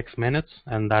for X minutes,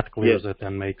 and that clears it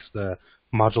and makes the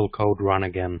module code run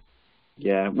again.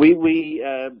 Yeah, we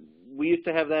used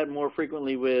to have that more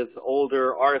frequently with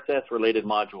older RSS-related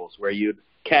modules, where you'd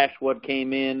cache what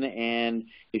came in, and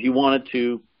if you wanted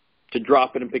to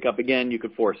drop it and pick up again, you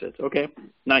could force it. Okay,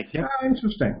 nice. Yeah,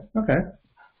 interesting. Okay.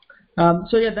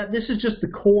 So yeah, this is just the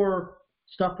core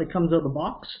stuff that comes out of the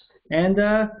box, and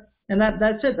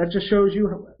that's it. That just shows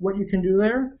you what you can do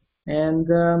there. And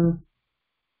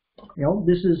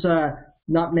this is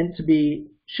not meant to be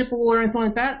shippable or anything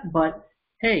like that. But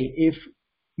hey, if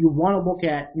you want to look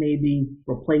at maybe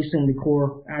replacing the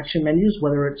core action menus,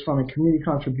 whether it's from a community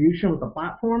contribution with a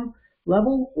platform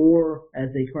level, or as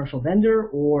a commercial vendor,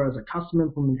 or as a custom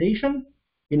implementation,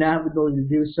 you now have the ability to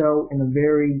do so in a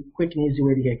very quick and easy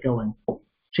way to get going.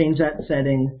 Change that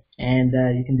setting, and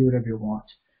you can do whatever you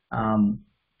want.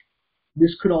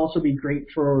 This could also be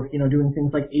great for doing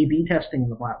things like A/B testing in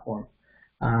the platform.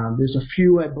 There's a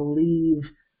few, I believe,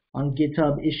 on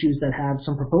GitHub issues that have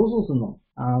some proposals in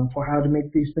them for how to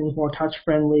make these things more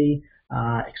touch-friendly,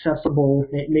 accessible,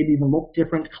 maybe even look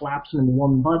different, collapse them into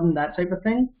one button, that type of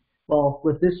thing. Well,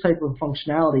 with this type of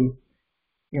functionality,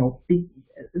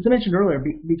 as I mentioned earlier,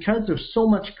 because there's so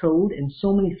much code and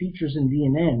so many features in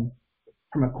DNN,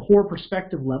 from a core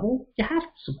perspective level, you have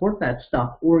to support that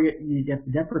stuff, or you have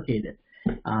to deprecate it.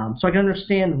 So I can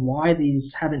understand why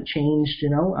these haven't changed,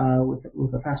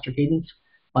 with a faster cadence.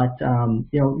 But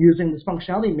using this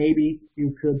functionality, maybe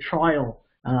you could trial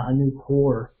a new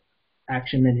core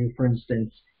action menu, for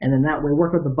instance, and then that way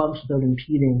work with the bugs without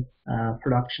impeding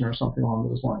production or something along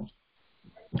those lines.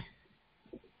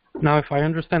 Now, if I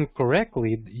understand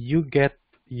correctly, you get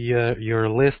your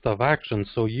list of actions,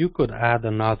 so you could add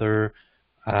another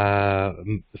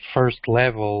first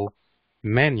level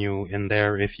menu in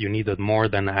there if you needed more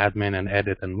than admin and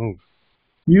edit and move.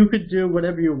 You could do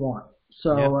whatever you want.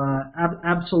 So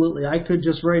absolutely, I could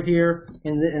just right here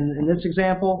in this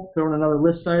example throw in another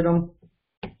list item,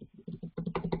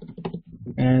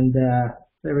 and there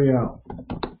we go.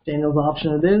 Daniel's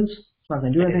option it is. It's not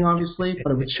going to do anything obviously,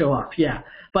 but it would show up. Yeah,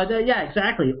 but yeah,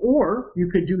 exactly. Or you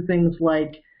could do things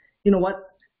like, what?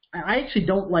 I actually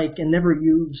don't like and never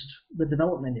used the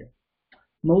develop menu.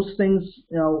 Most things,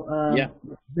 I don't use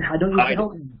the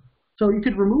help menu. So you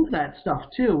could remove that stuff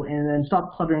too, and then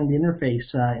stop cluttering the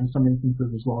interface in some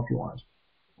instances as well if you want.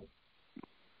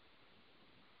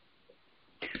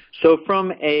 So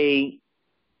from a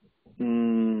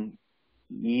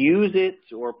use it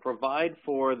or provide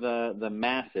for the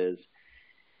masses,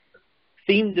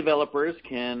 theme developers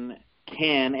can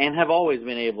and have always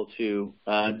been able to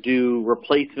do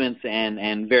replacements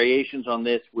and variations on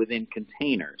this within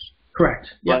containers. Correct.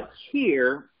 Yep. But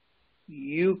here,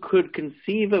 you could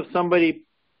conceive of somebody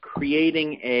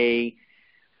creating a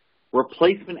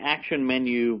replacement action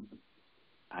menu,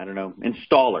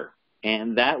 installer,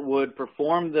 and that would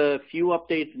perform the few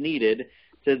updates needed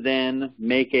to then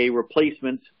make a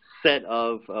replacement set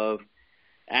of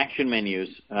action menus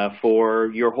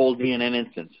for your whole DNN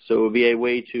instance. So it would be a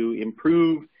way to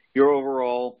improve your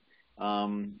overall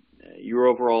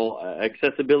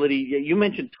accessibility. You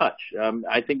mentioned touch.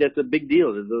 I think that's a big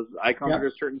deal. Those icons are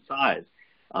a certain size.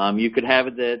 You could have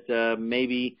it that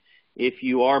maybe if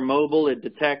you are mobile, it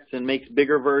detects and makes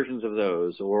bigger versions of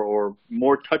those, or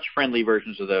more touch-friendly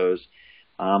versions of those.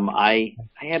 I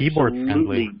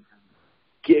absolutely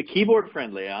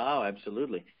keyboard-friendly. Oh,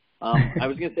 absolutely. I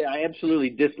was going to say I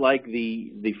absolutely dislike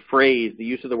the phrase, the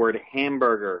use of the word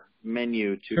hamburger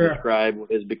menu to describe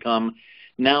what has become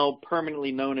now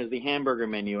permanently known as the hamburger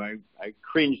menu. I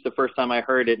cringed the first time I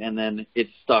heard it, and then it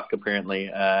stuck apparently,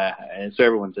 and so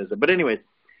everyone says it. But anyways,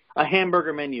 a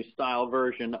hamburger menu style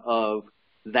version of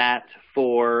that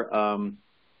for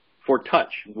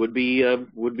touch would be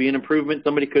an improvement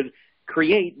somebody could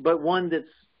create, but one that's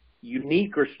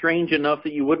unique or strange enough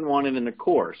that you wouldn't want it in the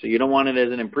core. So you don't want it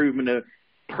as an improvement, a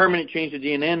permanent change to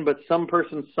DNN, but some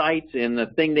person's site and the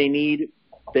thing they need,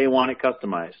 they want it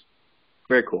customized.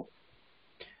 Very cool.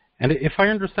 And if I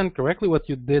understand correctly, what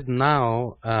you did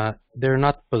now, they're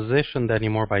not positioned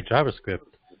anymore by JavaScript.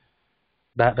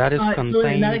 That is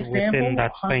contained within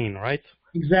that pane, right?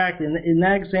 Exactly. In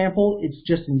that example, it's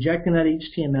just injecting that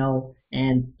HTML,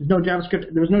 and there's no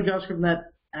JavaScript. There was no JavaScript in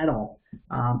that at all.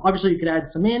 Obviously, you could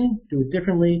add some in, do it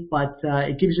differently, but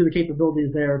it gives you the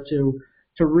capabilities there to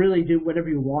really do whatever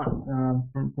you want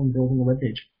from building a web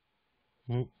page.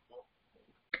 Mm.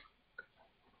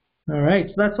 All right,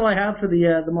 so that's all I have for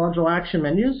the module action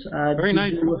menus. Very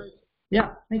nice.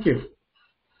 Yeah, thank you.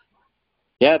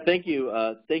 Yeah, thank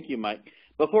you, Mike.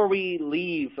 Before we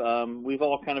leave, we've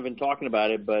all kind of been talking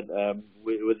about it, but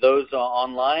with those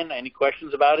online, any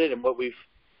questions about it and what we've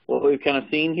kind of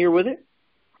seen here with it?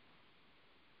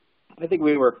 I think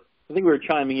we were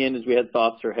chiming in as we had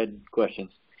thoughts or had questions.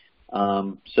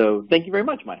 So thank you very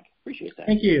much, Mike. Appreciate that.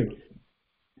 Thank you.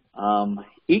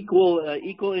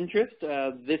 Equal interest.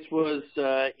 This was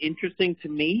interesting to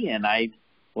me, and I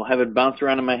will have it bounce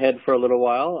around in my head for a little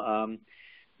while.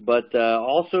 But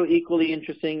also equally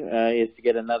interesting is to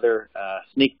get another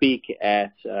sneak peek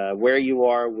at where you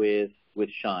are with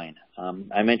Shine.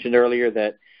 I mentioned earlier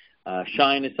that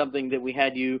Shine is something that we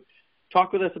had you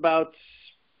talk with us about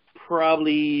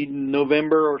probably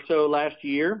November or so last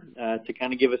year to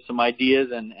kind of give us some ideas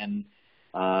and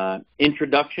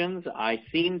introductions. I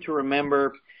seem to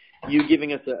remember you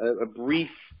giving us a brief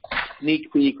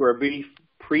sneak peek or a brief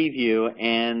preview,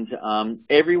 and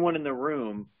everyone in the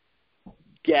room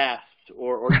gasped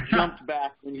or jumped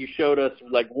back when you showed us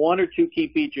like one or two key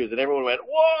features, and everyone went,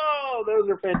 "Whoa, those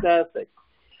are fantastic!"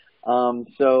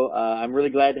 So I'm really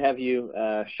glad to have you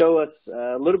show us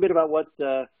a little bit about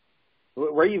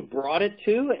where you've brought it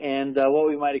to and what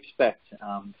we might expect.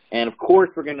 And of course,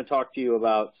 we're going to talk to you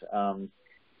about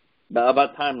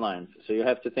timelines. So you'll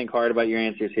have to think hard about your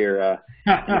answers here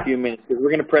in a few minutes, because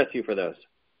we're going to press you for those.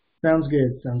 Sounds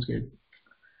good. Sounds good.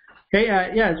 Okay.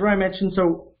 Yeah, as Ryan mentioned,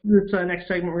 so this next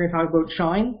segment we're going to talk about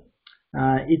Shine.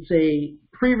 It's a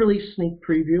pre-release sneak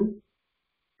preview.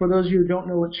 For those of you who don't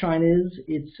know what Shine is,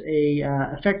 it's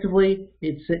effectively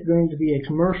it's going to be a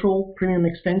commercial premium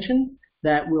extension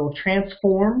that will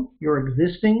transform your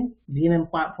existing DNN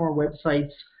platform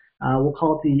websites. We'll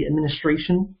call it the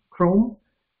administration Chrome.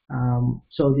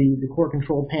 So the core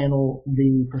control panel,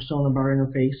 the persona bar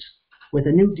interface, with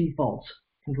a new default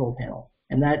control panel.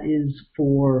 And that is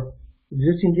for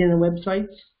existing DNN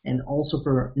websites and also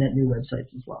for net new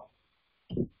websites as well.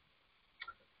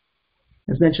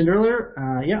 As mentioned earlier,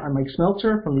 I'm Mike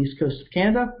Smeltzer from the East Coast of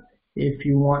Canada. If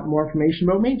you want more information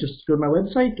about me, just go to my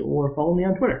website or follow me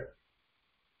on Twitter.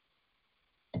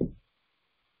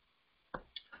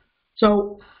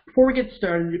 So before we get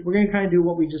started, we're going to kind of do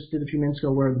what we just did a few minutes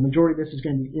ago, where the majority of this is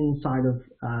going to be inside of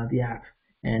the app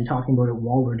and talking about it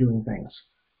while we're doing things.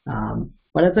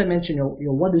 But as I mentioned,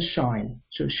 what is Shine?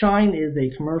 So Shine is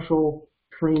a commercial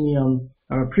premium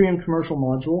commercial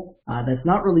module that's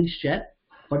not released yet,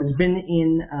 but has been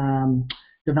in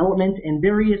development and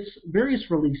various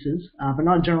releases, but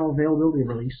not general availability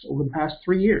release over the past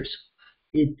 3 years.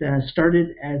 It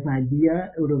started as an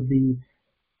idea out of the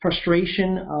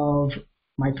frustration of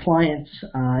my clients,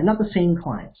 not the same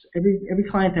clients. Every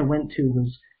client I went to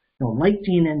was, liked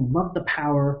DNN, loved the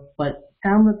power, but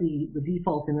found that the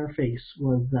default interface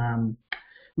was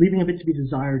leaving a bit to be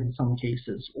desired in some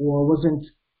cases, or wasn't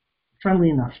friendly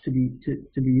enough to be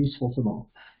useful to them.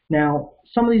 Now,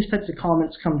 some of these types of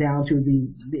comments come down to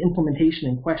the implementation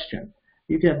in question.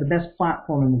 You could have the best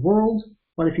platform in the world,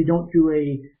 but if you don't do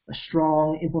a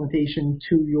strong implementation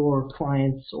to your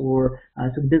clients or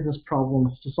to the business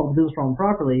problems, to solve the business problem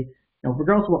properly,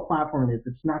 regardless of what platform it is,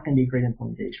 it's not going to be a great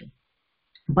implementation.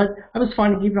 But I was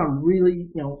finding even on really,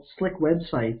 slick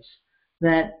websites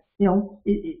that,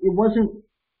 it wasn't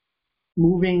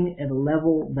moving at a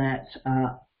level that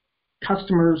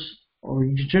customers or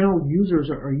general users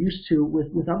are used to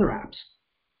with other apps.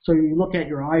 So you look at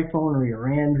your iPhone or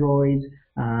your Android,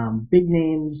 big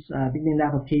named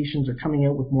applications are coming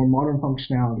out with more modern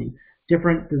functionality,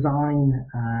 different design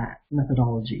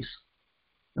methodologies.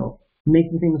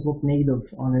 Making things look native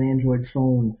on an Android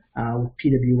phone with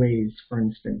PWAs, for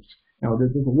instance.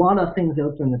 There's a lot of things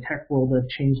out there in the tech world that have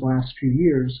changed the last few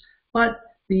years, but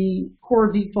the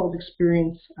core default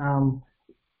experience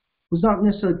was not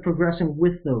necessarily progressing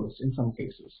with those in some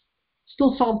cases.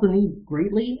 Still solves the need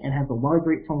greatly and has a lot of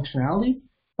great functionality,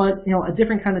 but a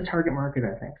different kind of target market,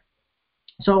 I think.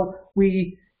 So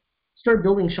we started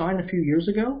building Shine a few years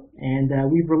ago, and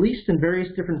we've released in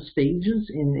various different stages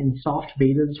in soft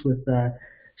betas with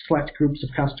select groups of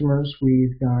customers.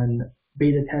 We've done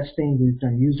beta testing, we've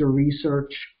done user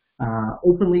research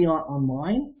openly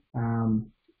online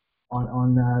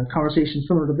on conversations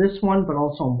similar to this one, but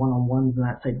also on one-on-ones and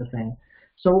that type of thing.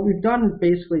 So what we've done is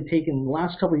basically taken the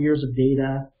last couple of years of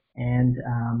data and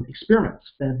experiments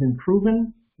that have been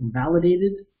proven and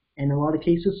validated, and in a lot of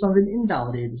cases some have been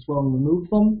invalidated as well, and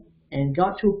removed them, and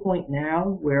got to a point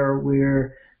now where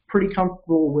we're pretty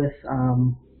comfortable with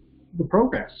the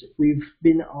progress. We've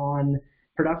been on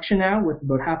production now with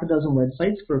about half a dozen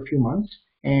websites for a few months,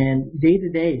 and day to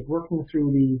day working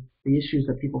through the issues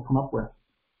that people come up with,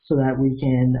 so that we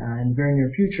can, in the very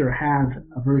near future, have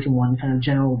a version 1 kind of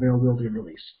general availability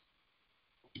release.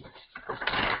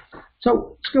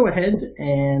 So let's go ahead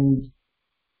and,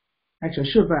 actually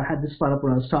I should have had this slide up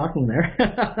when I was talking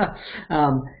there.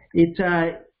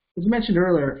 As mentioned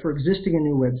earlier, for existing and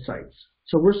new websites.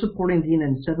 So we're supporting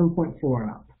DNN 7.4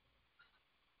 and up,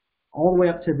 all the way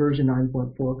up to version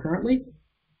 9.4 currently.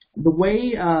 The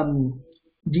way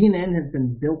DNN has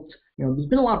been built, there's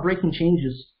been a lot of breaking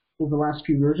changes over the last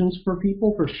few versions for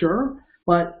people, for sure,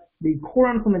 but the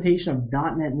core implementation of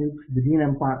 .NET Nuke, the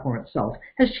DNN platform itself,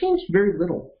 has changed very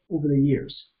little over the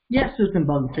years. Yes, there's been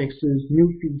bug fixes,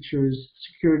 new features,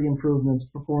 security improvements,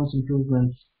 performance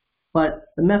improvements, but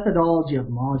the methodology of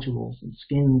modules and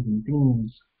skins and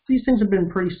themes, these things have been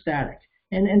pretty static,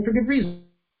 and for good reason,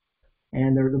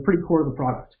 and they're pretty core to the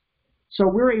product. So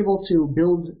we're able to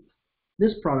build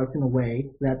this product in a way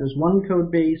that there's one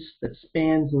code base that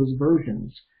spans those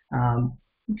versions,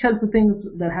 because the things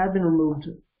that have been removed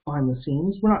behind the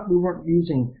scenes we weren't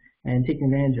using and taking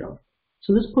advantage of.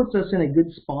 So this puts us in a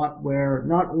good spot where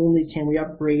not only can we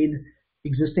upgrade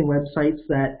existing websites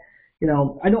that,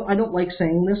 I don't like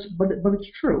saying this, but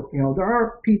it's true. There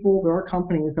are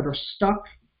companies that are stuck,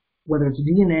 whether it's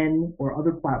DNN or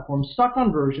other platforms, stuck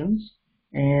on versions,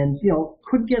 and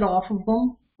could get off of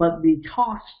them, but the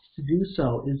cost to do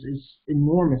so is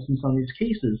enormous in some of these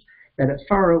cases, that it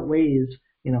far outweighs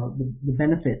the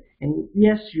benefit. And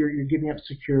yes, you're giving up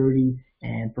security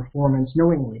and performance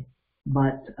knowingly,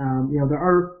 but there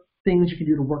are things you can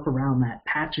do to work around that,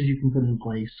 patches you can put in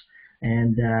place,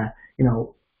 and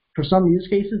for some use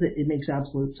cases it makes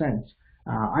absolute sense.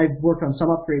 I've worked on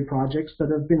some upgrade projects that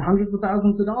have been hundreds of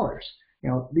thousands of dollars.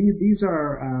 These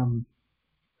are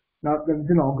not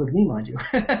been all good to me, mind you.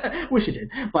 Wish it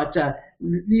did, but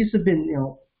these have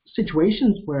been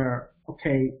situations where,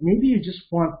 okay, maybe you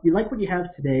like what you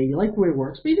have today, you like the way it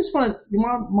works, but you want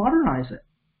to modernize it.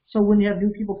 So when you have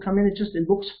new people come in, it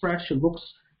looks fresh, it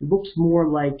looks more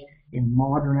like a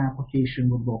modern application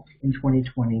would look in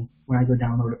 2020 when I go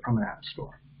download it from an app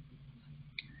store.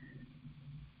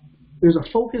 There's a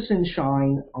focus in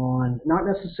Shine on not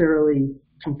necessarily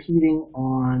competing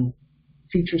on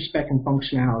feature spec and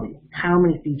functionality. How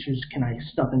many features can I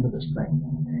stuff into this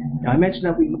thing? Now, I mentioned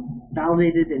that we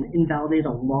validated and invalidated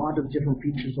a lot of different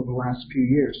features over the last few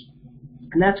years.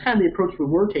 And that's kind of the approach we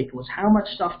were taking, was how much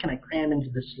stuff can I cram into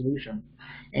this solution?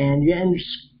 And you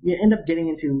end up getting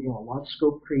into a lot of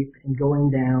scope creep and going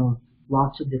down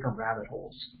lots of different rabbit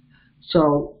holes.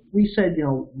 So we said,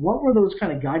 what were those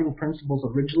kind of guiding principles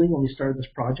originally when we started this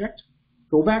project?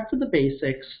 Go back to the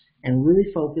basics and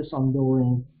really focus on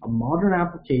building a modern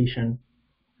application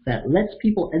that lets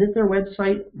people edit their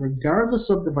website regardless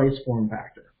of device form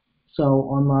factor. So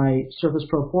on my Surface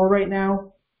Pro 4 right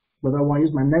now, whether I want to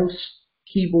use my mouse,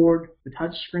 keyboard, the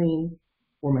touch screen,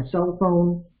 or my cell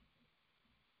phone,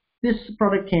 this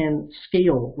product can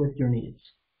scale with your needs.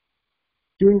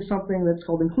 Doing something that's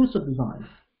called inclusive design.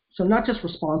 So not just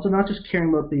responsive, not just caring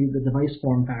about the device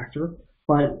form factor,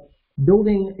 but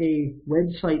building a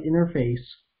website interface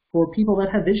for people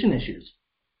that have vision issues.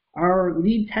 Our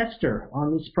lead tester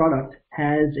on this product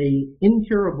has a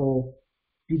incurable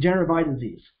degenerative eye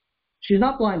disease. She's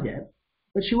not blind yet,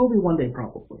 but she will be one day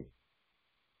probably.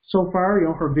 So far,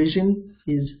 her vision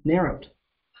is narrowed.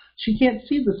 She can't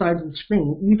see the sides of the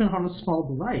screen, even on a small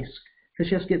device, because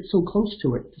she has to get so close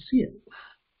to it to see it.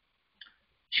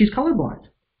 She's colorblind.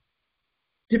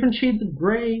 Different shades of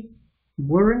gray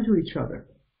blur into each other.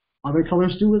 Other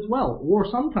colors do as well, or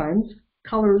sometimes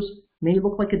colors may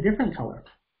look like a different color.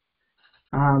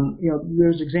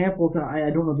 There's examples,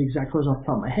 I don't know the exact colors off the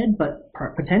top of my head, but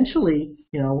potentially,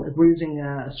 if we're using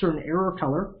a certain error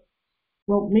color,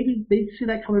 well, maybe they see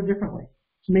that color differently.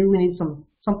 So maybe we need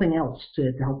something else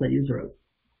to help that user out.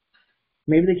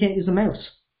 Maybe they can't use a mouse.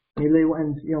 Maybe they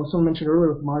want, someone mentioned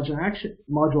earlier with module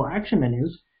action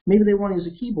menus, maybe they want to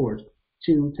use a keyboard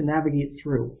to navigate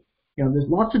through. There's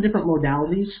lots of different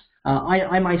modalities.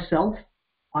 I myself,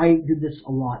 I do this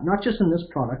a lot, not just in this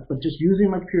product, but just using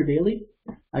my computer daily.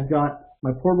 I've got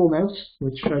my portable mouse,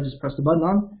 which I just pressed a button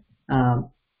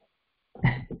on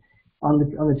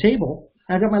the table.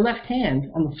 And I've got my left hand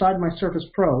on the side of my Surface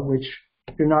Pro, which,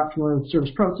 if you're not familiar with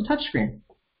Surface Pro, it's a touchscreen.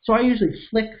 So I usually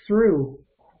flick through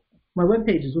my web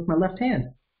pages with my left hand,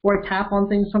 or I tap on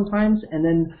things sometimes, and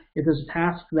then if there's a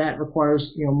task that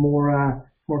requires more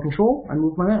control, I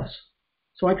move my mouse.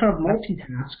 So I kind of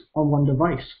multitask on one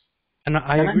device. And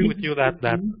I agree with you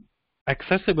that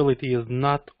accessibility is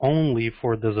not only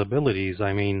for disabilities.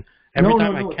 I mean, every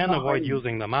time I can avoid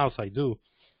using the mouse, I do.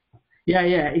 Yeah,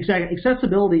 exactly.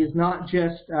 Accessibility is not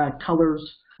just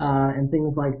colors and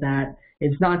things like that.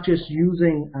 It's not just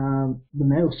using the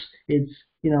mouse. It's,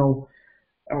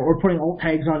 or putting alt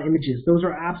tags on images. Those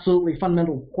are absolutely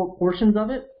fundamental portions of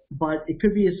it, but it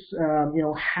could be,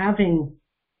 having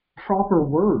proper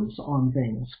words on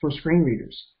things for screen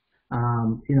readers.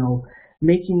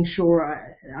 Making sure,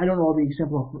 I don't know all the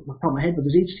examples off the top of my head, but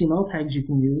there's HTML tags you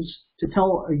can use to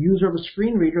tell a user of a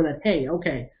screen reader that, hey,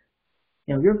 okay,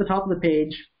 you're at the top of the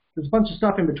page, there's a bunch of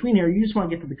stuff in between here, you just want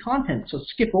to get to the content, so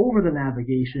skip over the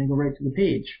navigation and go right to the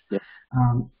page. Yeah.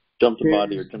 Jump to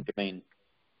body or jump to main.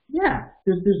 Yeah,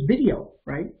 there's video,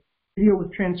 right? Video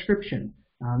with transcription.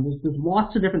 There's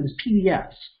lots of different, there's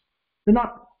PDFs. They're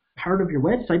not part of your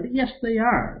website, but yes, they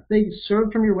are. If they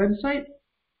serve from your website,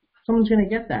 someone's going to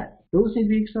get that. Those need to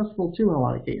be accessible too in a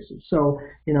lot of cases. So,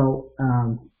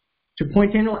 to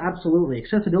point Daniel, absolutely.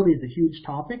 Accessibility is a huge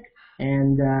topic,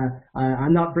 and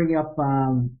I'm not bringing up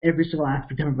every single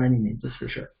aspect of it by any means, that's for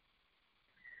sure.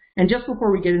 And just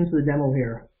before we get into the demo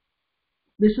here,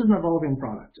 this is an evolving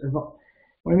product.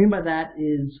 What I mean by that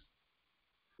is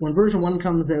when version 1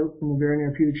 comes out in the very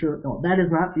near future, no, that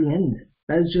is not the end.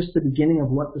 That is just the beginning of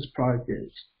what this product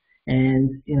is.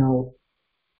 And,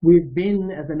 we've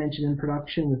been, as I mentioned, in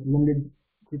production with limited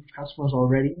group of customers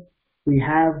already. We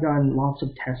have done lots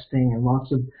of testing and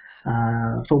lots of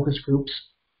focus groups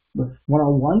with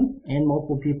one-on-one and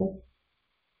multiple people.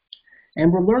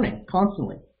 And we're learning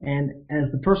constantly. And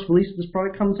as the first release of this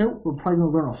product comes out, we're probably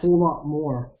going to learn a whole lot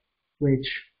more, which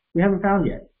we haven't found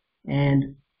yet.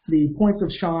 And the point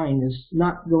of shine is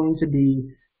not going to be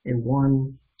a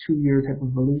 1-2 year type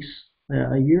of release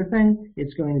a year thing.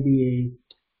 It's going to be a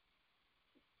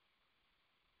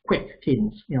quick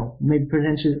cadence, maybe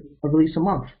potentially a release a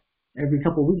month, every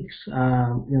couple of weeks,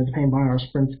 depending on our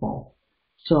sprint ball.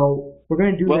 So we're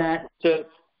going to do that.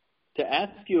 To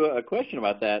ask you a question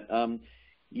about that,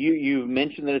 you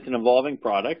mentioned that it's an evolving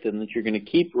product and that you're going to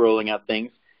keep rolling out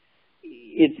things.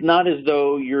 It's not as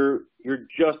though you're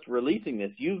just releasing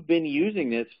this. You've been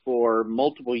using this for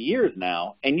multiple years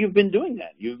now, and you've been doing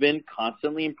that. You've been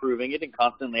constantly improving it and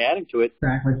constantly adding to it.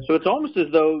 Exactly. So it's almost as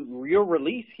though your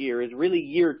release here is really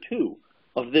year 2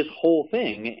 of this whole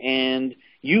thing, and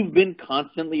you've been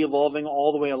constantly evolving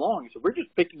all the way along. So we're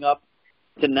just picking up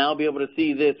to now be able to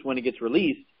see this when it gets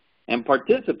released and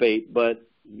participate, but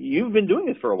you've been doing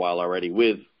this for a while already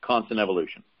with constant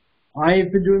evolution.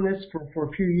 I've been doing this for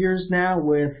a few years now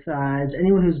with, as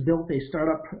anyone who's built a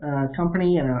startup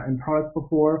company and product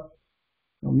before,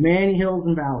 many hills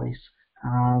and valleys.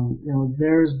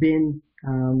 There's been,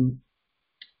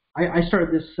 I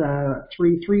started this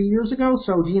three years ago,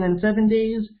 so DNN 7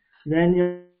 days,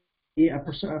 then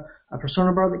a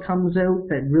persona bar that comes out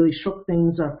that really shook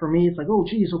things for me. It's like, oh,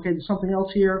 geez, okay, there's something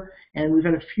else here, and we've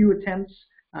had a few attempts.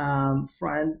 And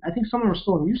I think some of them are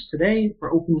still in use today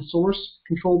for open source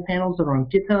control panels that are on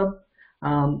GitHub.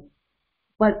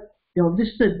 But this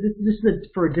is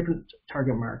for a different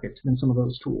target market than some of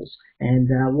those tools, and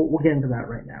we'll get into that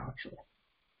right now, actually.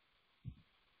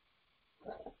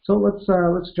 So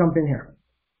let's jump in here.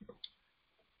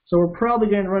 So we're probably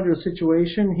going to run into a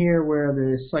situation here where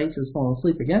the site has fallen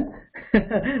asleep again.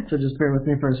 So just bear with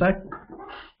me for a sec.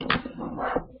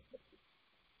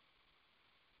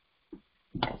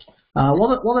 While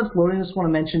that's loading, I just want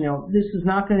to mention, this is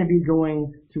not going to be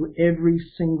going through every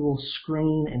single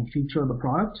screen and feature of the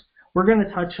product. We're going to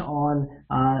touch on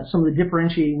some of the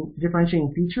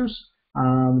differentiating features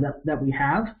that we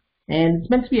have. And it's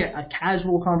meant to be a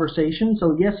casual conversation.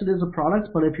 So yes, it is a product,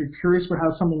 but if you're curious about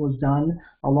how something was done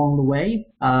along the way,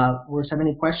 or have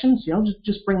any questions,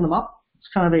 just bring them up. It's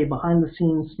kind of a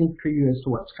behind-the-scenes sneak preview as to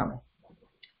what's coming.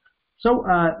 So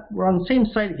we're on the same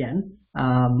site again.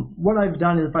 What I've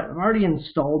done is I've already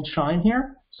installed Shine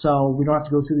here, so we don't have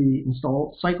to go through the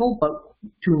install cycle. But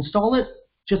to install it,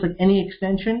 just like any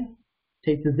extension,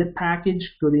 take the zip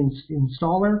package, go to the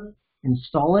installer,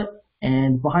 install it,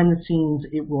 and behind the scenes,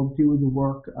 it will do the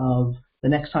work of the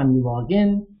next time you log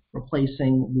in,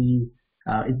 replacing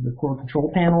either the core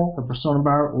control panel, the persona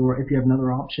bar, or if you have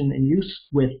another option in use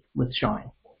with Shine.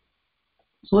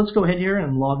 So let's go ahead here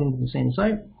and log into the same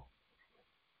site.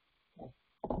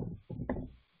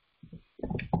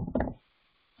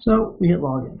 So we hit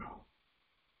login.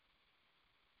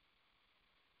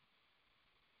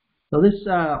 So this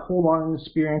whole login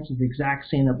experience is the exact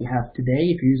same that we have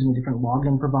today. If you're using a different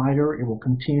login provider, it will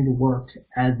continue to work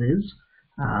as is.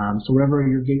 So whatever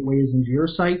your gateway is into your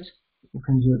site, will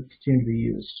continue to be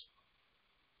used.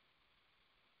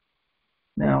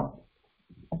 Now,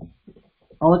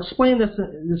 I'll explain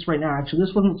this right now. Actually,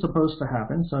 this wasn't supposed to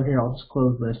happen. So here, I'll just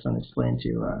close this and explain to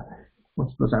you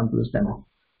what's supposed to happen for this demo.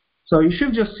 So you should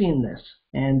have just seen this.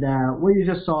 And what you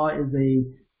just saw is a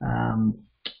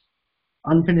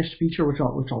unfinished feature, which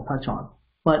I'll touch on.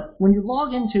 But when you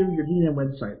log into your DNN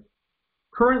website,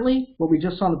 currently, what we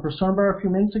just saw in the persona bar a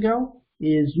few minutes ago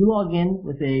is you log in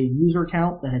with a user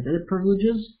account that has edit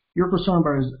privileges. Your persona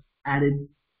bar is added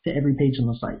to every page on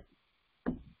the site.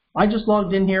 I just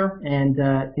logged in here and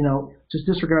just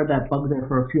disregard that bug there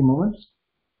for a few moments.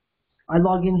 I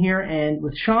log in here, and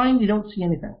with Shine, you don't see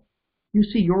anything. You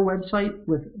see your website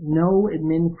with no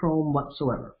admin Chrome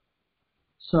whatsoever.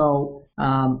 So,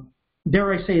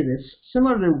 dare I say this,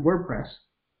 similar to WordPress,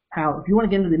 how if you want to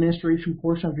get into the administration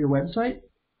portion of your website,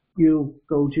 you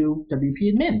go to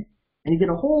WP Admin, and you get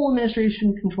a whole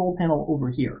administration control panel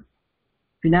over here.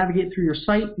 If you navigate through your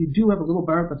site, you do have a little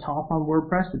bar at the top on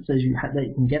WordPress that says that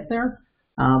you can get there.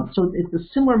 So it's a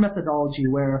similar methodology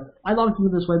where I logged into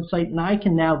this website, and I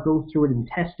can now go through it and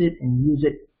test it and use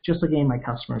it just like any of my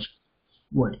customers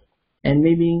would. And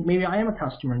maybe I am a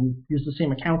customer and use the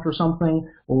same account or something,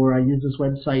 or I use this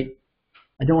website.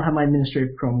 I don't have my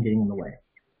administrative Chrome getting in the way.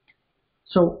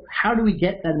 So how do we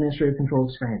get that administrative control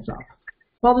experience up?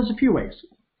 Well, there's a few ways.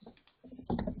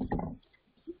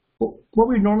 What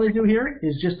we normally do here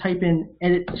is just type in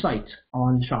edit site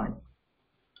on Shine.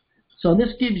 So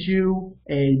this gives you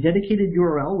a dedicated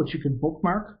URL, which you could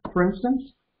bookmark, for instance,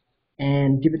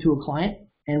 and give it to a client.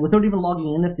 And without even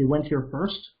logging in, if they went here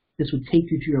first, this would take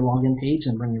you to your login page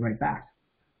and bring you right back.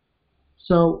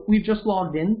 So we've just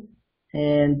logged in,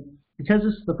 and because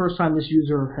this is the first time this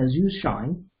user has used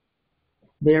Shine,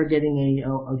 they're getting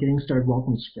a getting started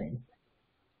welcome screen.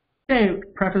 Okay,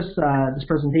 preface this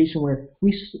presentation with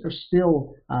we are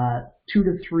still 2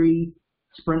 to 3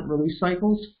 sprint release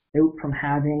cycles out from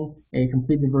having a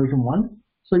completed version 1.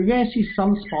 So you're going to see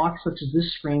some spots such as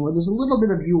this screen where there's a little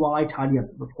bit of UI tidy up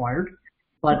required.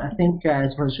 But I think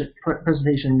as the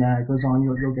presentation goes on,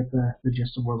 you'll get the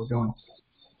gist of where we're going.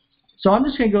 So I'm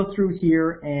just going to go through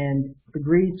here and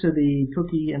agree to the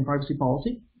cookie and privacy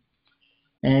policy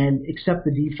and accept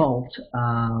the default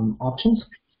options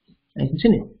and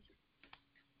continue.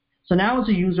 So now as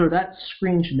a user, that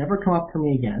screen should never come up for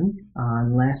me again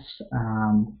unless,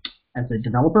 as a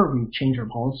developer, we change our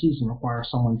policies and require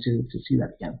someone to see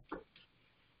that again.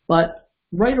 But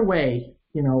right away,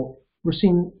 we're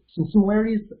seeing some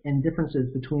similarities and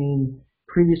differences between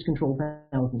previous control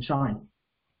panels and Shine.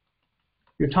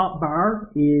 Your top bar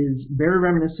is very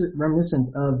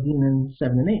reminiscent of DNN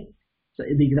 7 and 8. So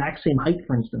the exact same height,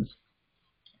 for instance.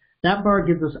 That bar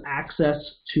gives us access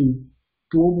to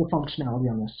global functionality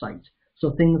on this site.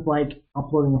 So things like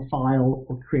uploading a file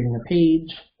or creating a page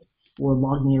or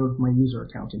logging in with my user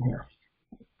account in here.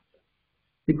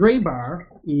 The gray bar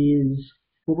is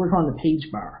what we're calling the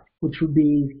page bar, which would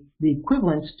be the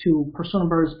equivalent to Persona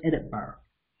Bar's edit bar.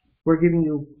 We're giving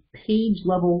you page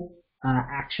level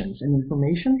actions and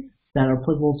information that are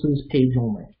applicable to this page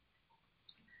only.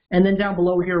 And then down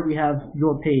below here we have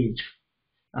your page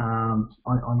on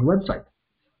your website.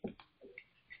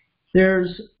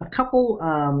 There's a couple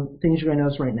things you're going to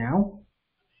notice right now.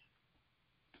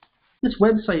 This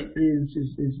website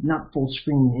is not full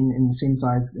screen in the same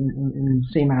size, in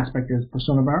the same aspect as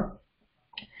Persona Bar.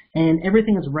 And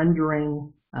everything is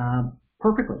rendering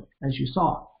perfectly, as you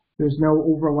saw. There's no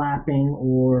overlapping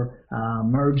or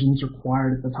margins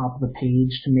required at the top of the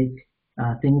page to make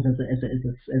things as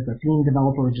a theme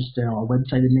developer or just a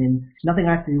website admin. Nothing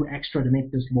I have to do extra to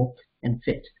make this look and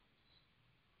fit.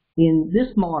 In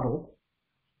this model,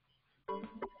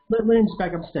 let me just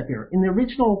back up a step here. In the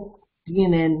original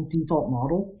DNN default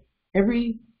model,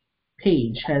 every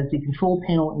page has the control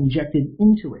panel injected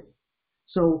into it.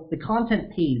 So the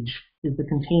content page is the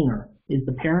container, is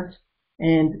the parent,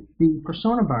 and the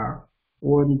persona bar,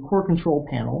 or the core control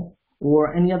panel,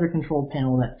 or any other control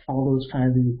panel that follows kind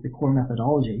of the core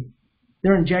methodology,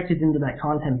 they're injected into that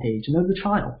content page, and they're the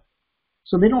child.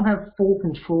 So they don't have full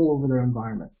control over their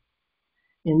environment.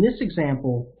 In this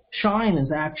example, Shine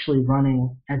is actually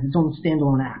running as its own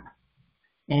standalone app,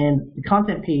 and the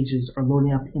content pages are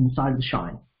loading up inside the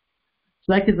Shine.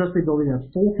 So that gives us the ability to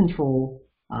have full control,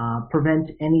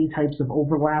 prevent any types of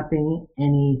overlapping,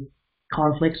 any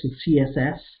conflicts with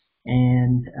CSS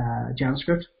and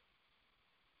JavaScript.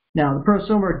 Now, the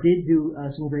Persona did do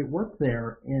some great work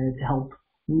there to help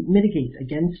mitigate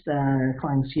against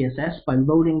climbing CSS by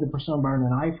loading the Persona bar in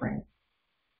an iframe.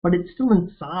 But it's still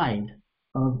inside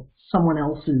of someone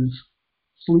else's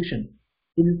solution.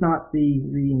 It is not the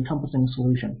encompassing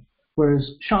solution.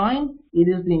 Whereas Shine, it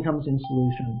is the encompassing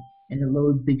solution, and it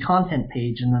loads the content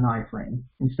page in an iframe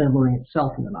instead of loading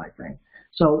itself in an iframe.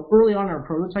 So early on in our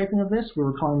prototyping of this, we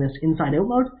were calling this inside-out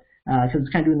mode because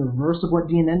it's kind of doing the reverse of what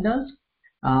DNN does.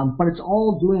 But it's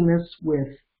all doing this with,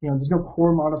 there's no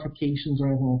core modifications or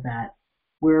anything like that.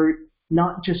 We're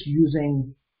not just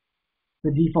using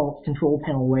the default control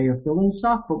panel way of building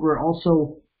stuff, but we're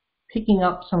also picking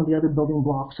up some of the other building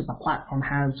blocks that the platform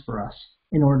has for us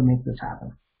in order to make this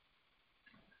happen.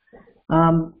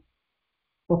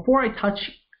 Before I touch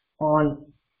on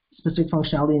specific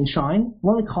functionality in Shine,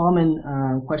 one of the common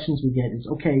questions we get is,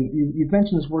 okay, you've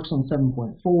mentioned this works on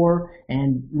 7.4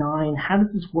 and 9. How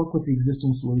does this work with the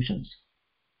existing solutions?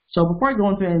 So before I go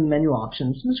into any of the menu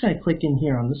options, I'm just going to click in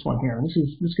here on this one here, and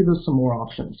this gives us some more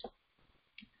options.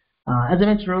 As I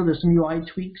mentioned earlier, there's some UI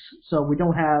tweaks, so we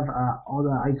don't have all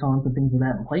the icons and things of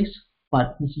that in place,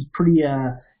 but this is pretty,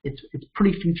 it's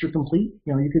pretty feature complete.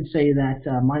 You could say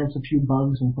that minus a few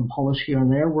bugs and some polish here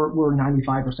and there, we're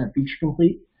 95% feature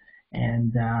complete.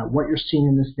 And what you're seeing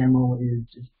in this demo is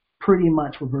pretty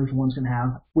much what version 1's going to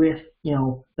have with,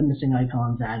 the missing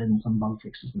icons added and some bug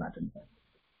fixes and that type of thing.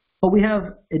 But we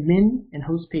have admin and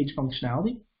host page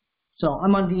functionality. So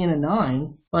I'm on DNN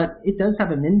 9, but it does have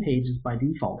admin pages by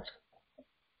default.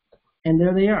 And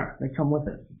there they are. They come with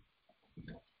it.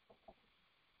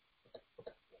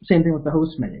 Same thing with the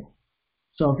host menu.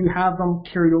 So if you have them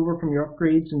carried over from your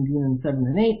upgrades in DNN 7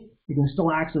 and 8, you can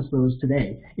still access those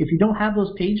today. If you don't have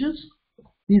those pages,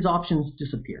 these options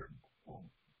disappear.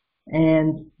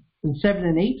 And in 7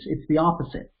 and 8, it's the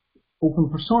opposite. Open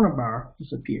Persona bar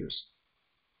disappears.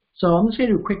 So I'm just going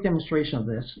to do a quick demonstration of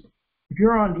this. If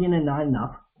you're on DNN 9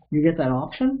 enough, you get that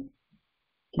option.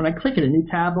 When I click it, a new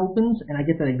tab opens, and I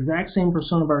get that exact same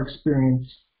Persona bar experience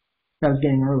that I was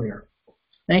getting earlier.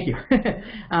 Thank you.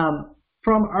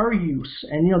 From our use,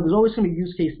 and there's always going to be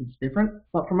use cases that's different,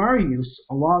 but from our use,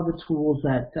 a lot of the tools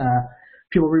that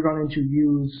people we run into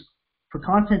use for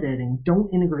content editing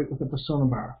don't integrate with the Persona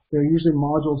bar. They're usually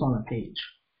modules on a page.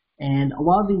 And a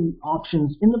lot of the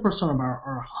options in the Persona bar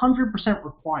are 100%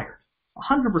 required,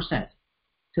 100%,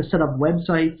 to set up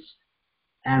websites,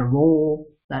 add a role,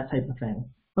 that type of thing.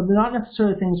 But they're not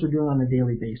necessarily things we're doing on a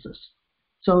daily basis.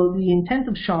 So the intent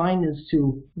of Shine is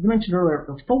to, as I mentioned earlier,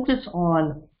 to focus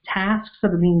on tasks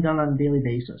that are being done on a daily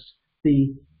basis.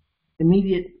 The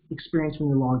immediate experience when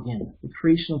you log in, the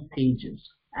creation of pages,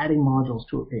 adding modules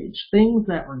to a page, things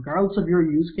that regardless of your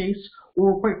use case,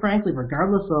 or quite frankly,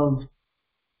 regardless of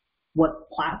what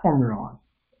platform you're on,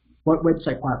 what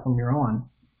website platform you're on,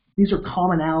 these are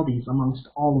commonalities amongst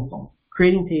all of them.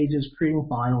 Creating pages, creating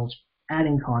files,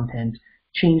 adding content,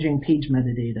 changing page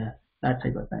metadata, that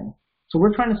type of thing. So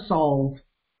we're trying to solve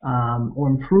or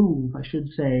improve, I should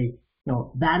say,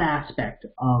 that aspect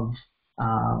of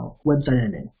website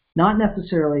editing. Not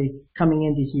necessarily coming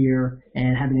into here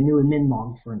and having a new admin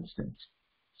log, for instance.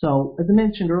 So as I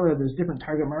mentioned earlier, there's different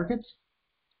target markets,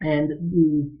 and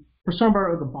the Persona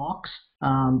bar of the box,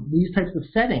 these types of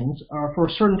settings are for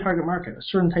a certain target market, a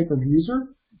certain type of user.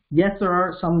 Yes, there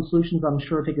are some solutions I'm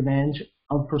sure take advantage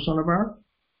of Persona bar,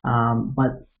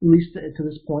 but at least to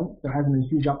this point, there hasn't been a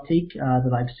huge uptake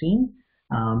that I've seen.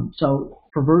 So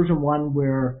for version 1,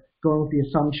 we're going with the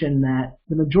assumption that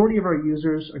the majority of our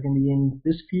users are going to be in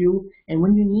this view, and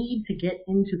when you need to get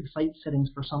into the site settings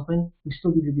for something, we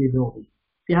still give you the ability.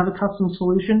 If you have a custom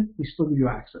solution, we still give you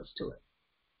access to it.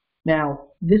 Now,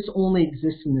 this only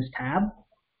exists in this tab.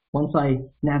 Once I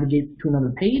navigate to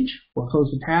another page or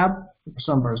close the tab, the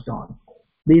persona bar is gone,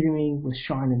 leaving me with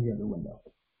Shine in the other window.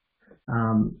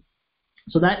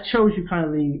 So that shows you kind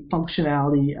of the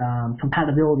functionality,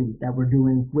 compatibility that we're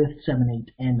doing with 7,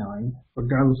 8, and 9,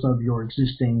 regardless of your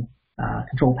existing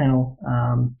control panel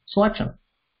selection.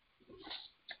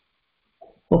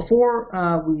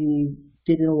 Before we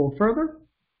get in a little further,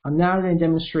 I'm now going to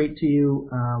demonstrate to you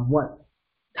what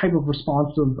type of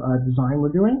responsive design we're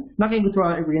doing. I'm not going to go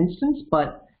through every instance,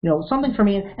 but something for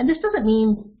me, and this doesn't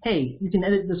mean, hey, you can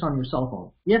edit this on your cell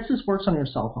phone. Yes, this works on your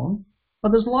cell phone.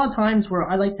 But there's a lot of times where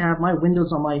I like to have my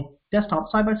windows on my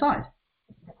desktop side by side.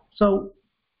 So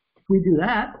if we do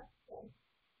that,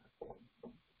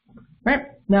 right,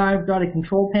 now I've got a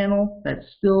control panel that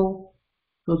still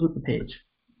goes with the page.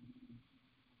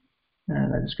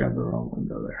 And I just grabbed the wrong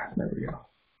window there. There we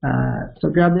go. So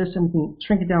grab this and we can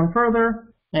shrink it down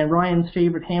further, and Ryan's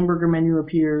favorite hamburger menu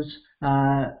appears,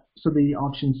 so the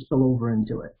options spill over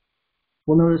into it.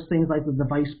 We'll notice things like the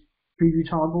device preview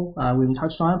toggle, we haven't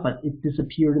touched on it, but it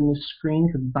disappeared in this screen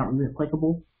because it's not really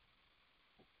applicable,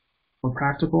 or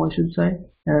practical, I should say.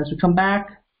 And as we come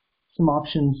back, some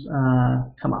options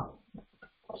come up.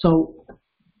 So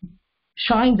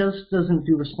Shine doesn't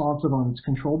do responsive on its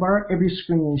control bar. Every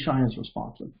screen in Shine is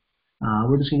responsive.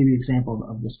 We're just going to give you an example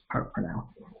of this part for now.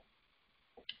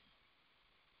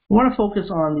 We want to focus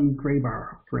on the gray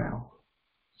bar for now.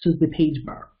 This is the page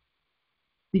bar.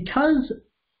 Because,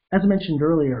 as I mentioned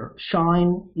earlier,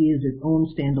 Shine is its own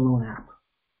standalone app.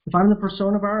 If I'm in the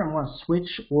persona bar and want to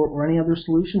switch or any other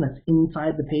solution that's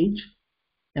inside the page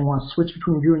and want to switch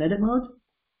between view and edit mode,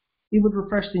 it would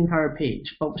refresh the entire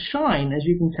page. But with Shine, as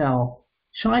you can tell,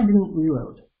 Shine didn't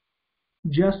reload.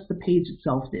 Just the page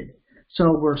itself did.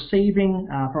 So we're saving,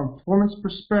 from a performance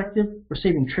perspective, we're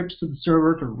saving trips to the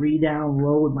server to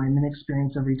re-download my min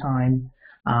experience every time.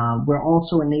 We're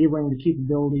also enabling the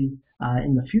capability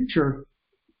in the future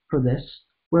for this,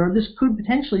 where this could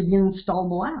potentially be an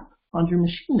installable app on your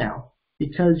machine now,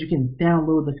 because you can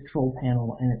download the control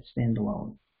panel and it's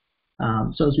standalone.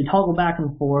 So as we toggle back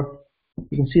and forth,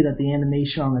 you can see that the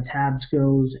animation on the tabs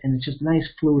goes, and it's just a nice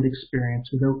fluid experience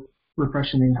without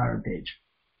refreshing the entire page.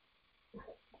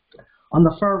 On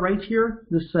the far right here,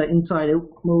 this inside out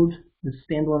mode, this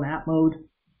standalone app mode,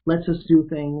 lets us do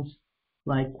things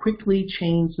like quickly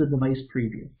change the device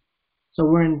preview. So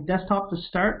we're in desktop to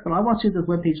start, but I want to see what this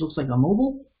web page looks like on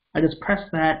mobile. I just press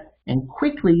that, and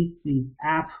quickly the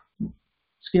app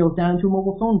scales down to a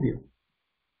mobile phone view.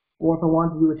 Or if I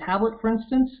want to do a tablet, for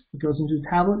instance, it goes into a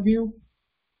tablet view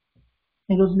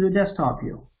and goes into a desktop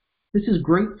view. This is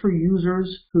great for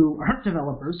users who aren't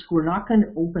developers, who are not going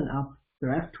to open up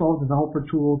their F12 developer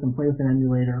tools and play with an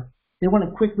emulator. They want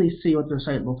to quickly see what their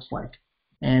site looks like,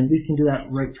 and we can do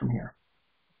that right from here.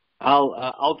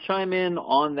 I'll chime in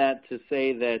on that to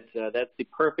say that that's the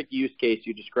perfect use case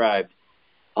you described.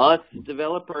 Us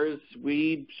developers,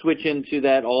 we switch into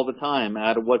that all the time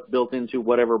out of what's built into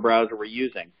whatever browser we're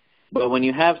using. But when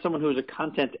you have someone who's a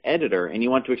content editor and you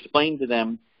want to explain to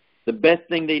them, the best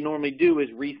thing they normally do is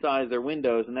resize their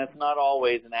windows, and that's not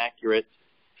always an accurate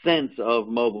sense of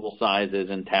mobile sizes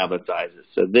and tablet sizes.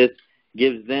 So this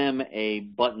gives them a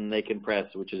button they can press,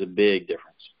 which is a big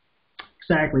difference.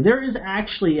 Exactly. There is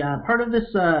actually part of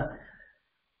this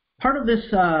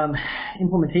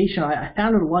implementation. I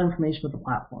found out a lot of information about the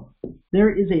platform. There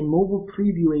is a mobile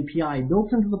preview API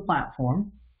built into the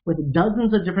platform with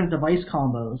dozens of different device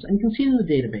combos, and you can see it in the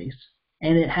database.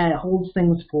 And it holds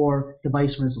things for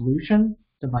device resolution,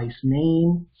 device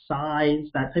name, size,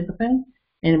 that type of thing.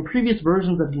 And in previous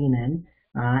versions of DNN,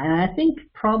 and I think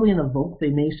probably in Evoke they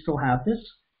may still have this,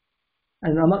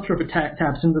 and I'm not sure if it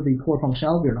taps into the core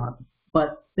functionality or not,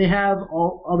 but they have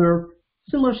all other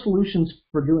similar solutions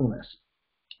for doing this.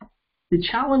 The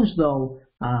challenge, though,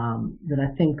 that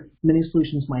I think many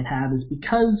solutions might have is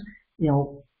because,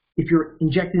 if you're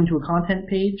injected into a content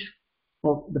page,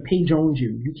 well, the page owns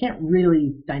you. You can't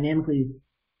really dynamically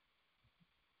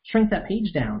shrink that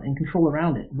page down and control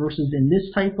around it, versus in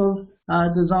this type of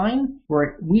design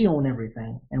where we own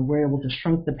everything and we're able to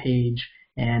shrink the page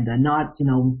and not,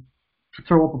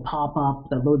 throw up a pop-up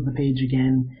that loads the page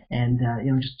again, and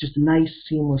just a nice,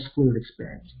 seamless, fluid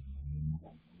experience.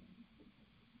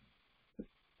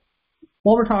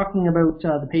 While we're talking about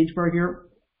the page bar here,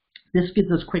 this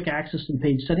gives us quick access to the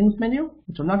page settings menu,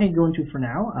 which I'm not going to go into for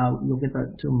now. We'll get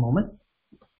that to in a moment.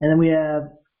 And then we have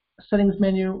a settings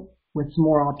menu with some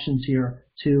more options here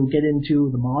to get into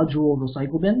the module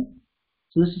recycle bin.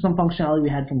 So this is some functionality we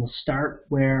had from the start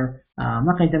where I'm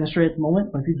not going to demonstrate at the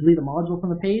moment, but if you delete a module from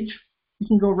the page, you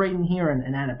can go right in here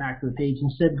and add it back to the page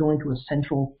instead of going to a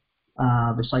central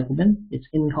recycle bin. It's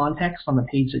in context on the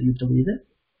page that you've deleted.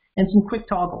 And some quick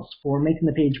toggles for making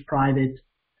the page private,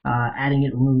 adding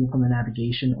it, removing it from the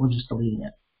navigation, or just deleting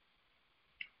it.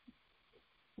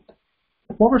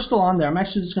 While we're still on there, I'm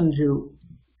actually just going to,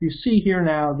 you see here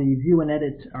now the view and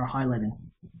edit are highlighting.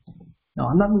 Now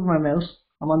I'm not moving my mouse,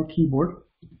 I'm on the keyboard.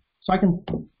 So I can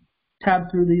tab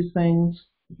through these things,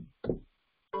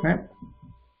 right?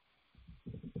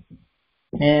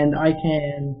 And I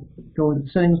can go into the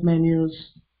settings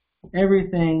menus.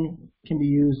 Everything can be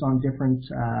used on different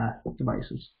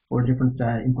devices, or different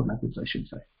input methods, I should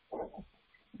say.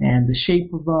 And the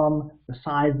shape of them, the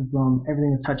size of them,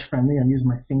 everything is touch friendly. I'm using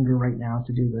my finger right now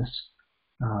to do this.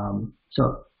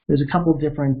 So there's a couple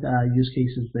different use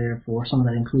cases there for some of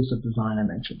that inclusive design I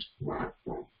mentioned.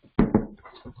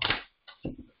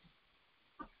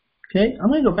 Okay, I'm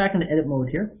going to go back into edit mode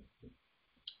here.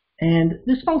 And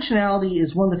this functionality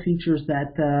is one of the features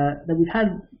that we've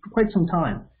had for quite some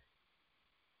time.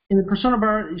 In the persona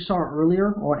bar that you saw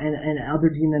earlier, and other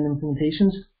DNN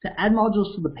implementations, to add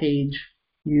modules to the page,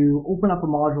 you open up a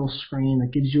module screen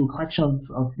that gives you a collection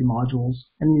of your modules,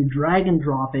 and you drag and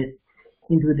drop it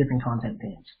into the different content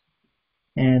panes.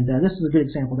 And this is a good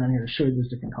example down here to show you those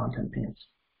different content panes.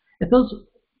 If those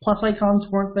plus icons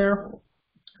weren't there,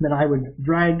 then I would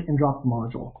drag and drop the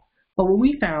module. But what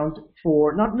we found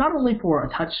for, not only for a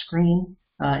touch screen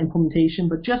implementation,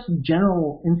 but just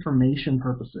general information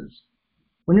purposes,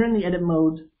 when you're in the edit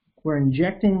mode, we're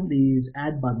injecting these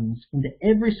add buttons into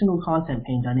every single content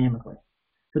pane dynamically.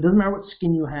 So it doesn't matter what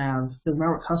skin you have, doesn't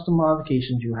matter what custom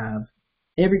modifications you have,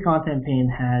 every content pane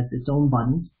has its own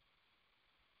button.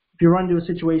 If you run into a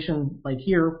situation like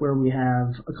here where we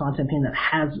have a content pane that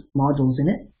has modules in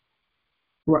it,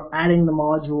 we're adding the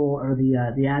module or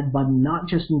the add button not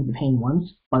just into the pane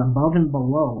once, but above and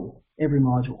below every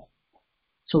module.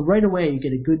 So right away you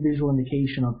get a good visual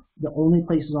indication of the only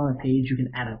places on a page you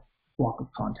can add a block of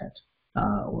content,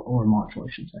 or a module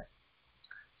I should say.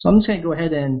 So I'm just going to go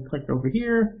ahead and click over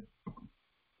here,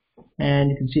 and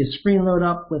you can see a screen load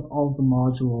up with all of the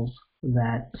modules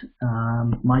that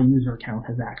my user account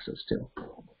has access to.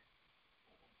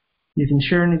 You can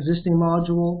share an existing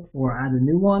module or add a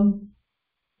new one.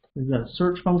 We've got a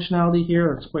search functionality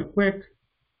here. It's quite quick.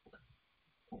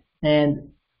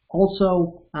 And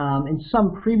also, in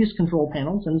some previous control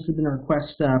panels, and this has been a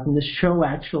request from this show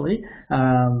actually,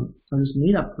 from this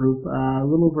meetup group a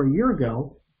little over a year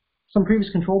ago, some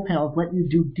previous control panels let you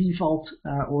do default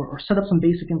or set up some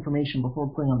basic information before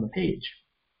putting on the page.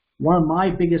 One of my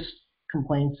biggest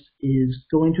complaints is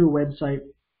going to a website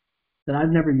that I've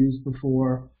never used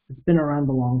before, it's been around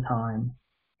a long time,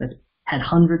 that's had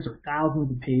hundreds or thousands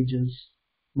of pages,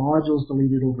 modules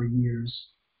deleted over years,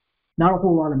 not a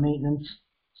whole lot of maintenance,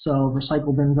 so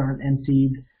recycle bins aren't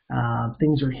emptied,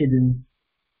 things are hidden,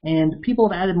 and people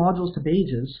have added modules to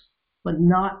pages, but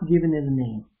not given it a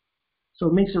name. So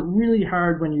it makes it really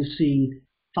hard when you see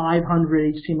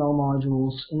 500 HTML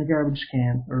modules in the garbage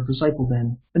can or recycle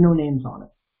bin, but no names on it.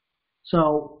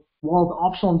 So while it's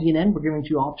optional in DNN, we're giving it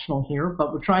to you optional here,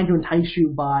 but we're trying to entice you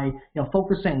by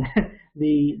focusing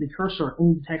the cursor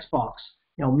in the text box,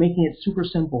 making it super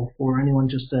simple for anyone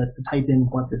just to type in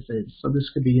what this is. So this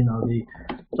could be, the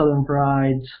Southern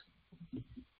Pride's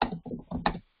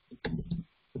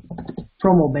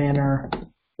promo banner.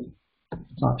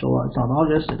 It's not July, it's not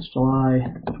August, it's July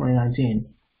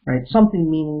 2019, right?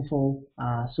 Something meaningful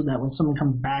so that when someone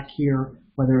comes back here,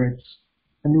 whether it's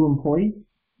a new employee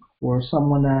or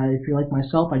someone, if you're like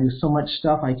myself, I do so much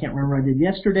stuff I can't remember what I did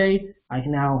yesterday, I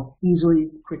can now easily,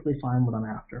 quickly find what I'm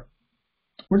after.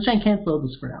 We're just going to cancel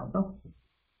this for now, though.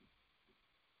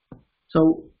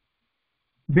 So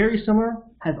very similar,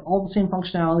 has all the same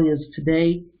functionality as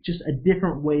today, just a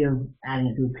different way of adding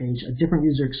it to a page, a different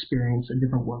user experience, a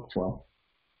different workflow.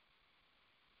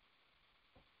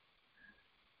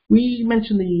 We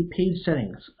mentioned the page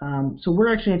settings. So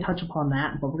we're actually going to touch upon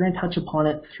that, but we're going to touch upon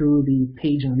it through the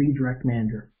page and redirect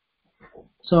manager.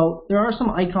 So there are some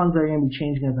icons that are going to be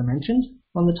changing, as I mentioned.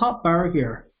 On the top bar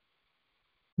here,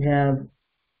 we have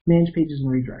Manage Pages and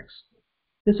Redirects.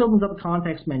 This opens up a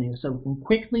context menu, so we can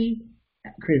quickly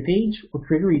create a page or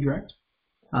create a redirect,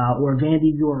 or a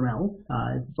vanity URL,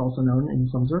 as it's also known in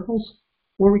some circles,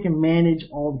 or we can manage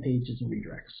all the pages and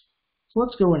redirects. So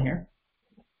let's go in here.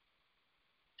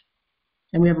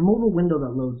 And we have a mobile window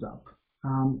that loads up.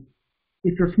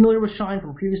 If you're familiar with Shine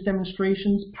from previous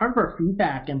demonstrations, part of our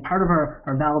feedback and part of our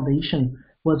validation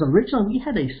was originally we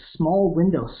had a small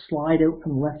window slide out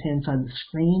from the left-hand side of the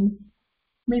screen,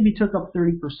 maybe took up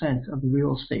 30% of the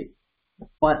real estate.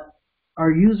 But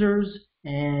our users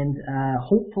and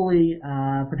hopefully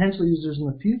potential users in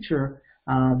the future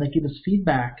that give us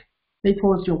feedback, they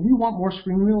told us, we want more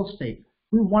screen real estate.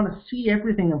 We want to see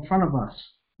everything in front of us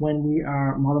when we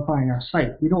are modifying our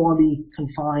site. We don't want to be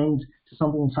confined to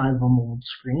something inside of a mobile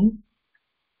screen.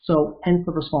 So hence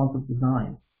the responsive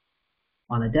design.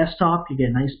 On a desktop, you get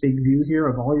a nice big view here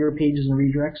of all your pages and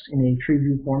redirects in a tree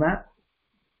view format.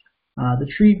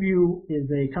 The tree view is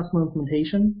a custom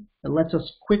implementation that lets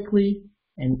us quickly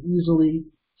and easily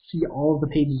see all of the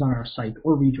pages on our site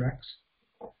or redirects.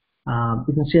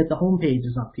 We can see that the home page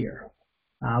is up here.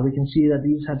 We can see that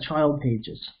these have child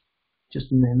pages,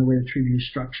 just in the way the tree view is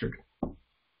structured.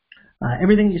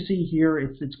 Everything you see here,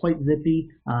 it's quite zippy.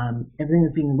 Everything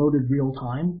is being loaded real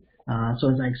time.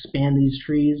 So as I expand these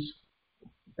trees,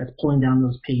 that's pulling down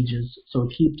those pages. So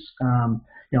it keeps,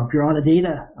 if you're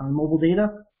on mobile data,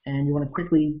 and you want to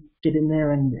quickly get in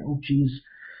there and,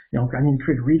 I need to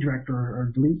create a redirect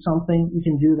or delete something, you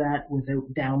can do that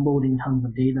without downloading tons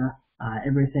of data.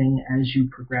 Everything, as you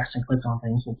progress and click on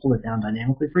things, will pull it down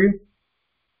dynamically for you.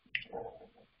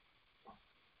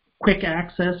 Quick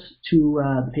access to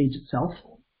the page itself.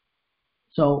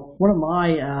 So one of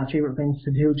my favorite things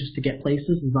to do just to get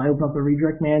places is I open up the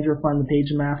redirect manager, find the page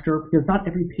I'm after, because not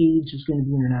every page is going to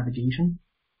be in your navigation.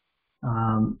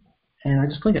 And I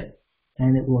just click it,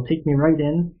 and it will take me right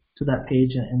in to that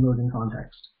page and load in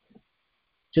context.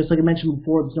 Just like I mentioned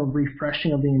before, there's no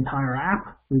refreshing of the entire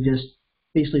app. We just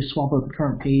basically swap out the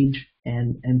current page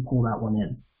and pull that one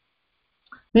in.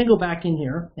 Then go back in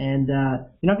here, and you're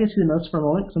not going to see the mouse for a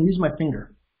moment because I'm using my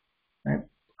finger. Right?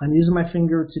 I'm using my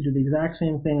finger to do the exact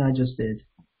same thing I just did.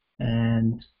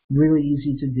 And really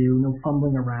easy to do, no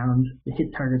fumbling around. The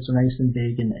hit targets are nice and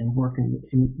big and work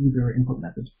in either input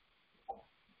method.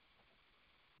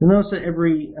 You'll notice that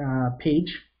every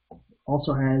page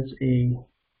also has a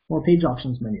more page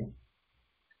options menu.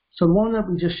 So the one that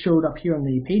we just showed up here on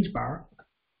the page bar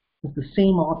is the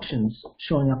same options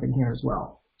showing up in here as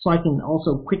well. So I can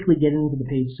also quickly get into the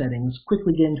page settings,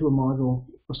 quickly get into a module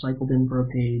recycled in for a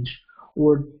page,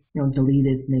 or delete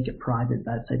it, make it private,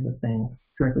 that type of thing,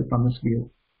 directly from this view.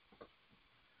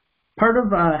 Part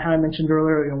of how I mentioned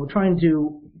earlier, we're trying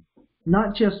to we're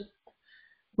not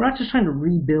just trying to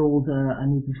rebuild a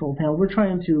new control panel. We're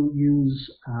trying to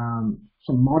use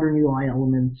some modern UI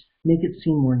elements, make it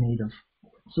seem more native.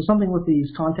 So something with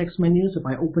these context menus, if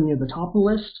I open near the top of the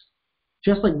list,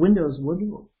 just like Windows would,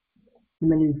 the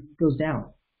menu goes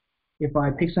down. If I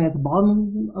pick something at the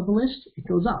bottom of the list, it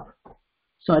goes up.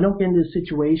 So I don't get into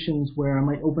situations where I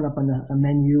might open up a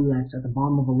menu that's at the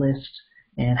bottom of the list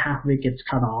and half of it gets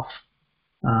cut off,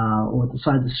 or at the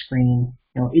side of the screen.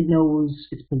 It knows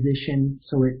its position,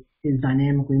 so it is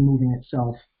dynamically moving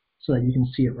itself so that you can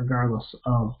see it regardless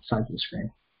of the size of the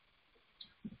screen.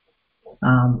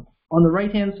 On the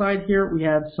right-hand side here, we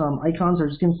have some icons that are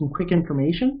just giving some quick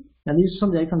information. Now these are some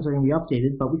of the icons that are going to be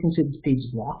updated, but we can see this page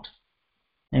is locked,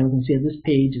 and we can see that this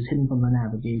page is hidden from the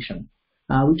navigation.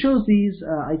 We chose these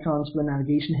icons for the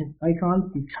navigation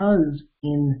icons because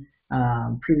in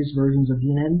previous versions of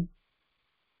DNN,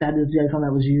 that is the icon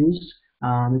that was used.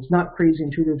 It's not crazy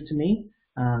intuitive to me,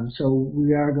 so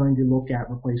we are going to look at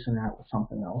replacing that with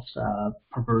something else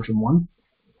for version 1.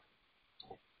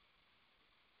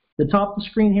 The top of the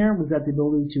screen here, we've got the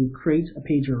ability to create a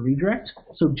page or a redirect.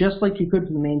 So just like you could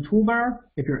for the main toolbar,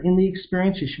 if you're in the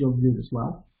experience, you should be able to do this as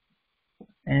well.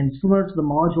 And similar to the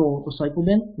module recycle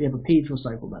bin, we have a page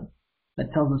recycle bin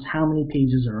that tells us how many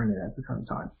pages are in it at the current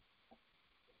time.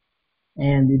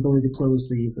 And the ability to close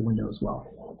the window as well.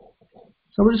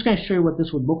 So we're just going to show you what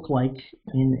this would look like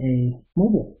in a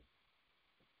mobile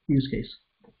use case.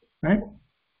 Right?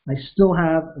 I still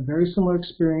have a very similar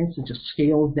experience. It just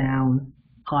scales down,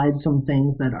 hides some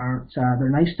things that aren't, they're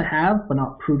nice to have, but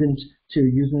not prudent to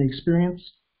use in the experience.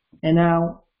 And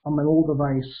now on my mobile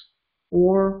device,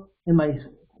 or in my,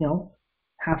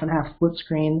 half and half split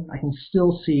screen, I can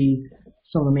still see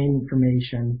some of the main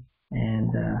information and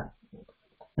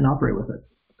operate with it.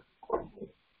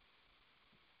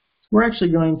 We're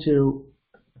actually going to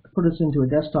put us into a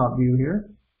desktop view here.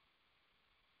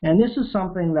 And this is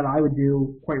something that I would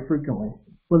do quite frequently.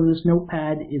 Whether this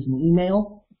notepad is an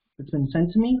email that's been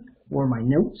sent to me or my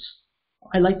notes,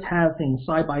 I like to have things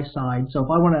side by side. So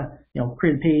if I want to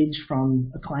create a page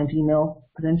from a client email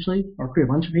potentially, or create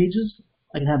a bunch of pages,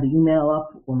 I can have the email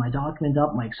up or my document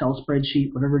up, my Excel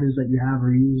spreadsheet, whatever it is that you have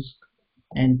or use,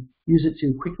 and use it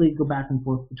to quickly go back and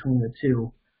forth between the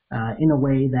two in a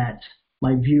way that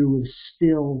my view is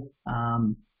still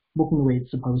working the way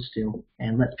it's supposed to,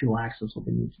 and let people access what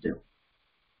they need to do.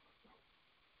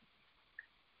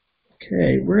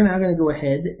 Okay, we're now going to go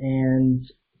ahead and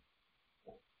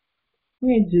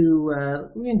we're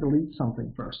going to delete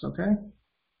something first, okay?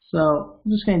 So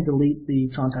I'm just going to delete the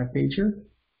contact page here.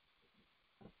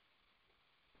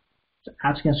 It's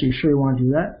asking us, are you sure you want to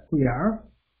do that? We are.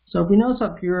 So if we notice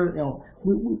up here,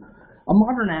 a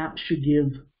modern app should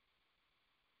give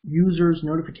users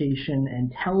notification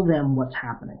and tell them what's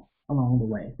happening along the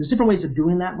way. There's different ways of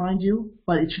doing that, mind you,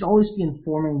 but it should always be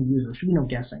informing the user. There should be no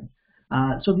guessing.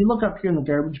 So if you look up here in the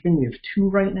garbage bin, we have 2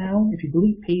 right now. If you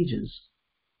delete pages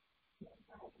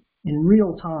in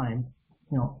real time,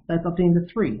 that's updating to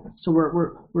 3. So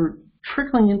we're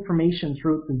trickling information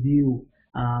throughout the view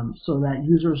so that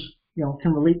users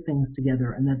can relate things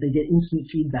together and that they get instant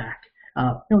feedback.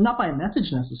 Not by a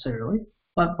message necessarily,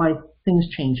 but by things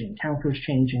changing, counters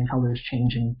changing, colors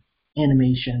changing,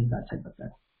 animation, that type of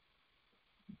thing.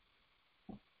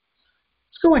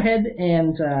 Let's go ahead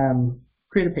and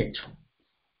create a page.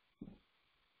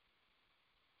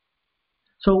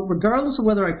 So regardless of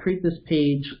whether I create this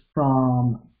page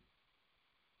from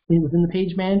within the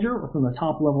page manager or from the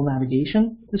top level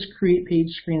navigation, this create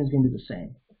page screen is going to be the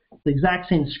same. The exact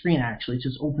same screen actually, it's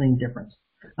just opening different.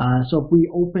 So if we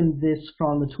open this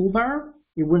from the toolbar,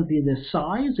 it wouldn't be this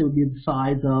size, it would be the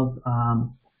size of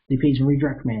the page and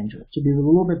redirect manager. So it'd be a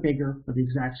little bit bigger for the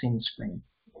exact same screen.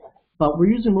 But we're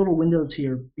using little windows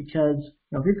here because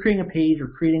if you're creating a page or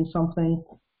creating something,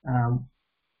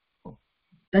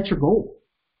 that's your goal.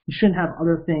 You shouldn't have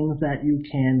other things that you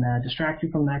can distract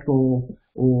you from that goal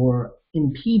or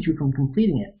impede you from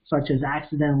completing it, such as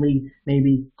accidentally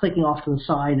maybe clicking off to the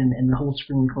side and the whole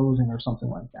screen closing or something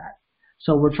like that.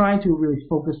 So we're trying to really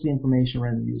focus the information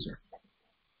around the user.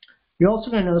 You're also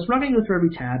going to notice we're not going to go through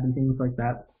every tab and things like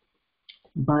that,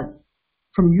 but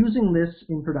from using this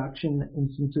in production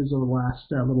instances over the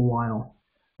last little while,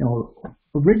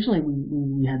 originally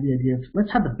we had the idea of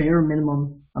let's have the bare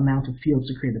minimum amount of fields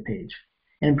to create a page.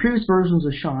 And in previous versions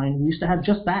of Shine, we used to have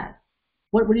just that.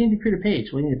 What do you need to create a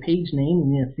page? Well, you need a page name, you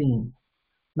need a theme.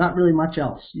 Not really much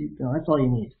else. That's all you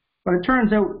need. But it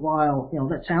turns out, while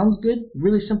that sounds good,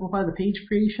 really simplify the page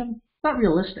creation, it's not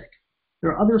realistic.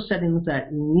 There are other settings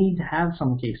that you need to have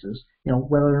some cases.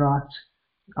 Whether or not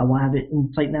I want to have it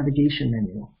in site navigation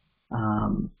menu,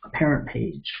 a parent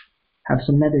page, have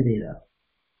some metadata,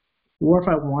 or if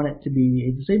I want it to be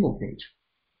a disabled page.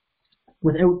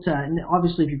 Without,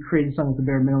 obviously, if you're creating something at the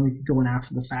bare minimum, you could go in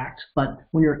after the fact. But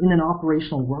when you're in an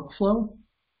operational workflow,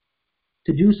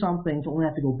 to do something, to only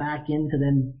have to go back in to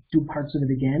then do parts of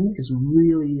it again is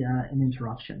really an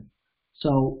interruption.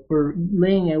 So we're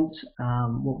laying out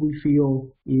what we feel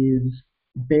is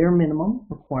bare minimum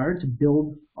required to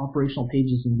build operational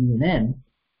pages in DNN,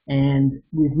 and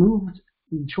we've moved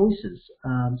the choices.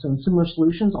 So in similar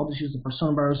solutions, I'll just use the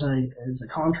persona bars as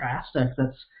a contrast, if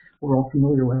that's what we're all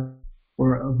familiar with,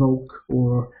 or Evoke,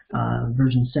 or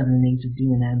version 7 and 8 of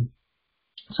DNN.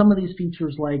 Some of these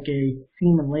features, like a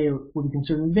theme and layout, would be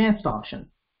considered an advanced option,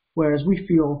 whereas we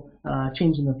feel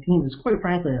changing the theme is, quite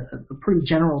frankly, a pretty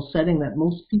general setting that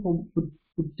most people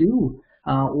would do,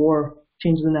 or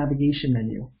changing the navigation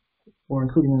menu, or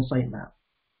including a sitemap.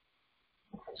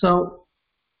 So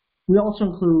we also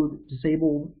include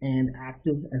disabled and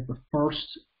active as the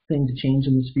first thing to change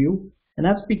in this view, and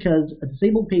that's because a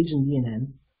disabled page in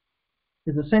DNN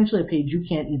is essentially a page you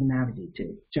can't even navigate to.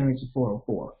 It generates a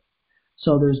 404.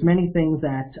 So there's many things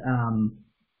that,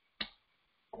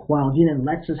 while DNN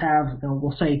lets us have,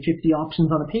 we'll say 50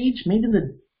 options on a page, maybe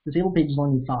the disabled page is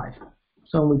only 5.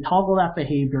 So when we toggle that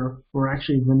behavior, we're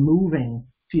actually removing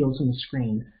fields from the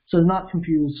screen, so to not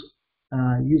confuse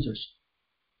users.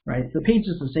 Right? If the page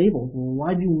is disabled, well,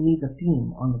 why do you need the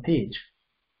theme on the page?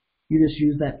 You just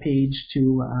use that page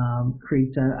to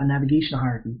create a navigation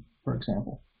hierarchy, for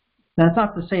example. Now, that's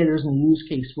not to say there isn't a use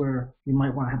case where you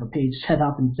might want to have a page set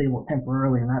up and disable it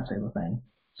temporarily and that type of thing.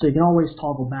 So you can always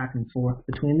toggle back and forth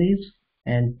between these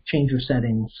and change your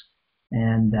settings,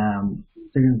 and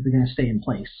they're going to stay in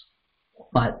place.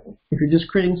 But if you're just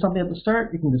creating something at the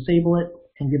start, you can disable it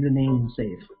and give it a name and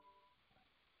save.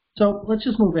 So let's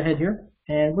just move ahead here,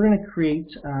 and we're going to create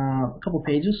a couple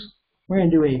pages. We're going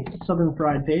to do a Southern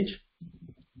Fried page.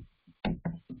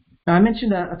 Now, I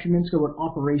mentioned a few minutes ago about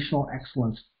operational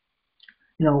excellence.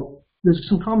 There's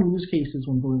some common use cases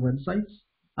when building websites,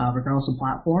 regardless of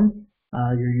platform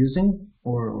you're using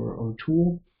or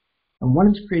tool, and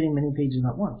one is creating many pages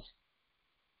at once.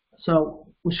 So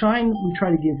with Shine, we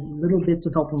try to give little bits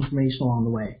of helpful information along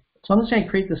the way. So I'm just going to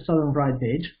create this Southern Fried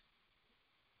page,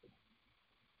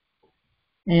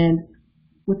 and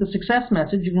with the success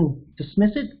message, you can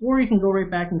dismiss it, or you can go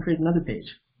right back and create another page.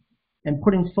 And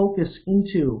putting focus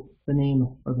into the name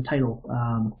or the title,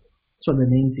 sort of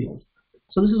the name field.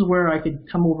 So this is where I could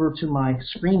come over to my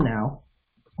screen now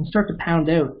and start to pound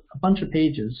out a bunch of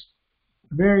pages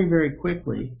very, very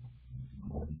quickly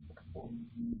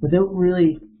without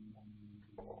really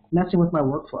messing with my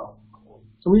workflow.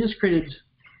 So we just created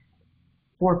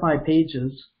 4 or 5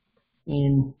 pages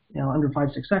in under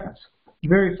 5-6 seconds.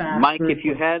 Very fast. Mike, very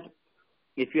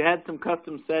if you had some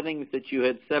custom settings that you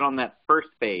had set on that first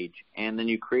page, and then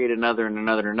you create another and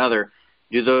another and another,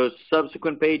 do those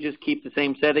subsequent pages keep the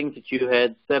same settings that you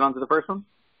had set onto the first one?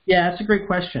 Yeah, that's a great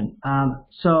question.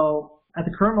 So at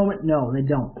the current moment, no, they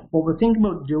don't. What we're thinking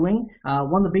about doing,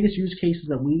 one of the biggest use cases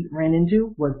that we ran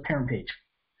into was parent page.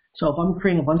 So if I'm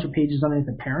creating a bunch of pages underneath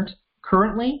the parent,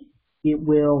 currently it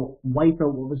will wipe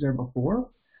out what was there before.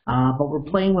 But we're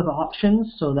playing with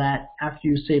options so that after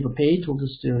you save a page, we'll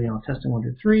just do testing 1,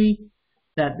 2, 3.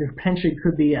 That there potentially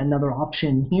could be another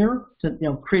option here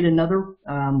to create another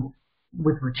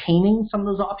with retaining some of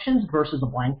those options versus a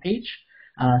blank page.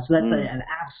 So that's an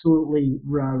absolutely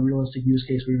realistic use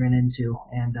case we ran into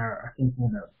and are thinking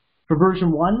about. For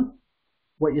version 1,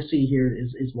 what you see here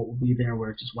is what will be there,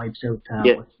 where it just wipes out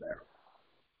what's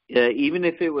there. Even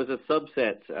if it was a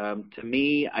subset, to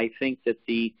me, I think that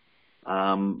the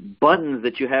buttons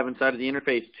that you have inside of the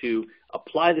interface to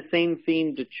apply the same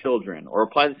theme to children or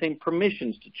apply the same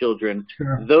permissions to children,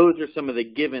 sure. Those are some of the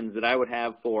givens that I would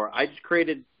have for, I just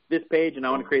created this page and I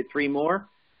want to create 3 more.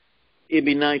 It'd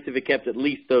be nice if it kept at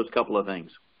least those couple of things.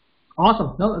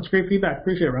 Awesome. No, that's great feedback.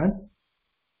 Appreciate it, Ryan.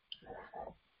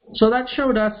 So that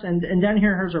showed us, and down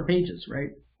here's our pages, right?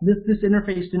 This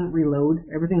interface didn't reload.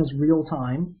 Everything is real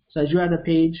time. So as you add a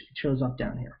page, it shows up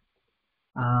down here.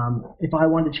 If I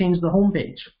want to change the home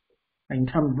page, I can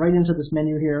come right into this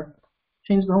menu here,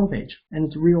 change the home page, and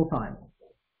it's real time.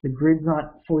 The grid's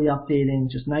not fully updating,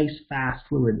 just nice, fast,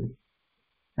 fluid.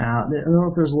 I don't know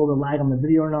if there's a little bit of lag on the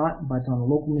video or not, but on the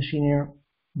local machine here,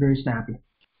 very snappy.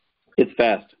 It's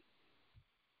fast.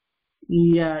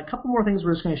 A couple more things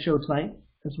we're just going to show tonight,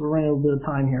 because we're running a little bit of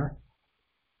time here.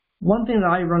 One thing that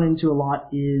I run into a lot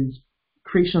is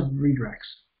creation of redirects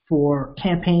for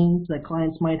campaigns that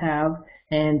clients might have.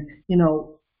 And,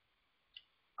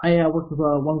 I worked with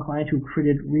one client who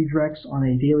created redirects on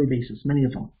a daily basis, many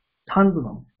of them, tons of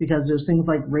them, because there's things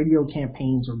like radio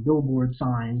campaigns or billboard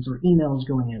signs or emails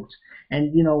going out.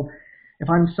 And, if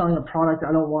I'm selling a product,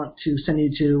 I don't want to send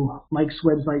you to Mike's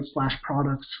website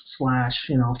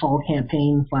 /products/ fall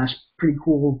campaign / pretty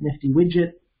cool nifty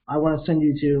widget. I want to send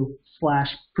you to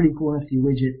 / pretty cool nifty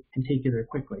widget and take you there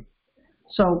quickly.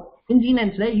 So in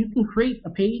DNN today, you can create a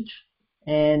page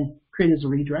and create as a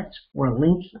redirect, or a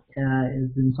link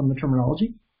is in some of the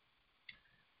terminology.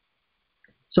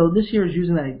 So this here is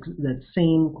using that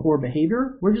same core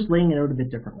behavior. We're just laying it out a bit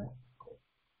differently.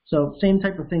 So same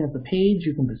type of thing as the page,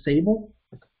 you can disable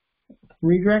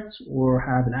redirects or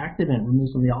have it active and remove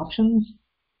some of the options,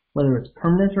 whether it's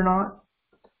permanent or not,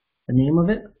 the name of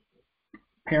it,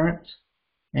 parent,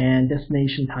 and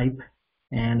destination type,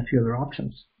 and a few other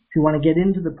options. If you want to get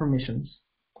into the permissions,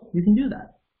 you can do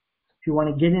that. If you want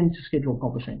to get into scheduled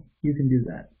publishing, you can do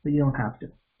that, but you don't have to.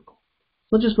 So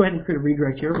let's just go ahead and create a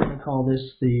redirect here. We're going to call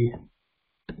this the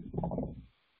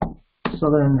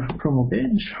Southern Promo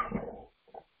Page.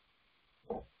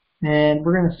 And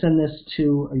we're going to send this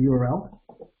to a URL.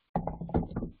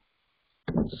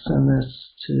 Let's send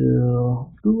this to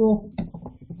Google.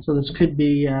 So this could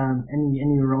be any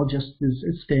URL, just as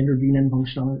standard DNN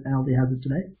functionality has it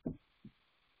today.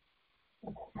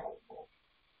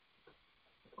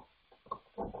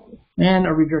 And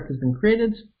a redirect has been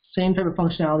created. Same type of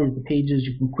functionality as the pages.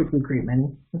 You can quickly create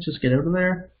many. Let's just get out of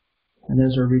there. And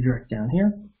there's our redirect down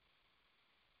here.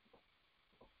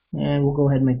 And we'll go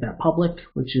ahead and make that public,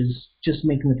 which is just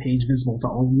making the page visible to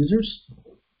all users.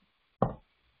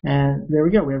 And there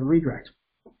we go. We have a redirect.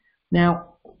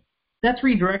 Now, that's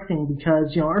redirecting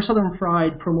because our Southern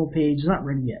Fried promo page is not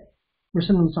ready yet. We're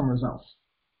sending them somewhere else.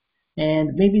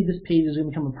 And maybe this page is going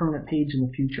to become a permanent page in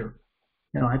the future.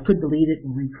 I could delete it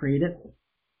and recreate it,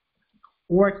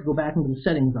 or I could go back into the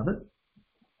settings of it,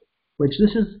 which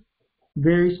this is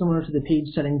very similar to the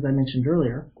page settings I mentioned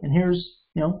earlier. And here's,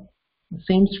 the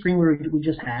same screen we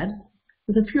just had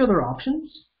with a few other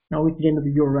options. Now we can get into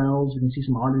the URLs, we can see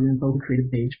some audit info, create a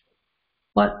page.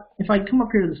 But if I come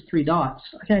up here to this 3 dots,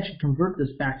 I can actually convert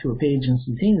this back to a page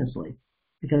instantaneously,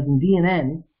 because in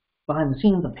DNN, behind the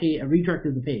scenes, a redirect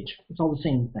is a page. It's all the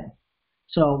same thing.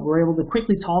 So we're able to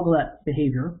quickly toggle that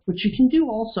behavior, which you can do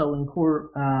also in core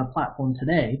platform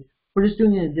today. We're just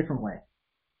doing it a different way.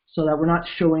 so that we're not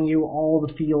showing you all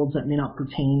the fields that may not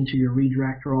pertain to your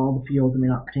redirect or all the fields that may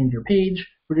not pertain to your page.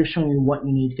 We're just showing you what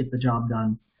you need to get the job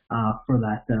done for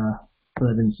that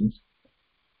instance.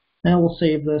 Now we'll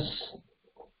save this.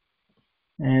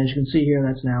 And as you can see here,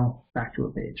 that's now back to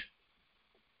a page.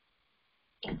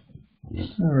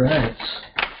 All right.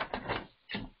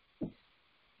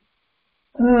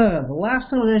 The last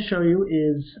thing I'm going to show you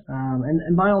is,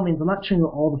 and by all means, I'm not showing you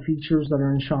all the features that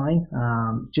are in Shine,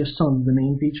 just some of the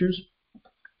main features.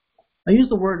 I used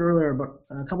the word earlier,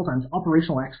 but a couple times,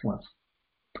 operational excellence.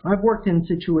 I've worked in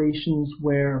situations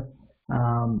where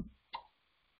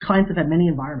clients have had many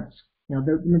environments. You know,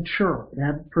 they're mature. They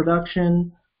have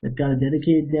production. They've got a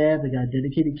dedicated dev. They've got a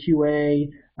dedicated QA.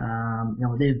 You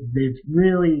know, they've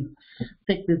really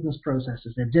thick business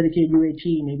processes. They have dedicated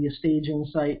UAT, maybe a staging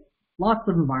site. Lots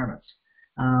of environments.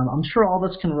 I'm sure all of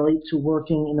us can relate to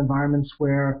working in environments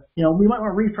where, you know, we might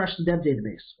want to refresh the dev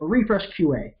database or refresh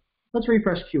QA. Let's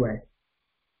refresh QA.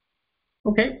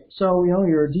 Okay, so, you know,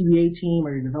 your DBA team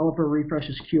or your developer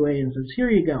refreshes QA and says, here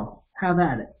you go, have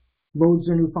at it. Loads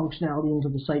their new functionality into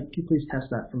the site. Can you please test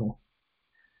that for me?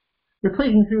 They're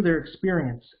clicking through their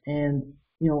experience and,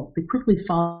 you know, they quickly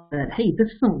find that, hey,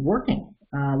 this isn't working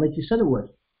like you said it would.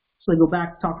 So they go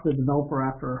back, talk to the developer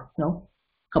after, you know,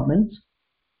 a couple minutes,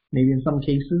 maybe in some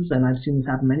cases, and I've seen this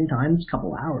happen many times, a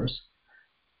couple hours.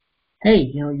 Hey,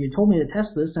 you know, you told me to test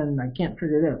this and I can't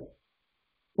figure it out.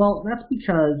 Well, that's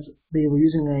because they were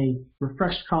using a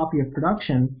refreshed copy of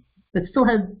production that still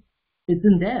had, it's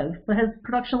in dev, but has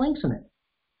production links in it.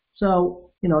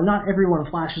 So, you know, not everyone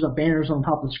flashes up banners on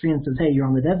top of the screen and says, hey, you're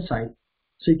on the dev site.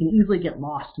 So you can easily get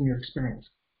lost in your experience.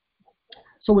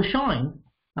 So with Shine,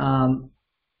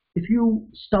 if you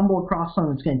stumble across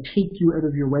something that's going to take you out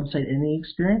of your website any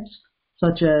experience,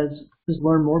 such as this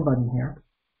Learn More button here,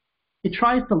 it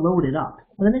tries to load it up.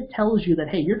 And then it tells you that,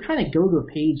 hey, you're trying to go to a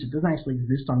page that doesn't actually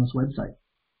exist on this website.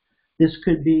 This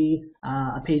could be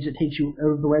a page that takes you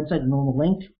out of the website, a normal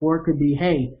link, or it could be,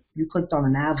 hey, you clicked on a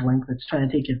nav link that's trying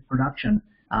to take you to production.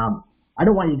 I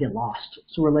don't want you to get lost,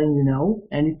 so we're letting you know.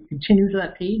 And you can continue to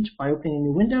that page by opening a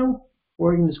new window,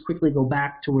 or you can just quickly go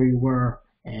back to where you were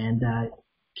and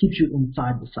keeps you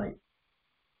inside the site.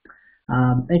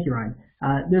 Thank you, Ryan.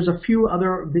 There's a few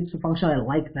other bits of functionality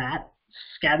like that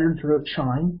scattered throughout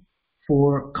Shine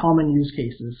for common use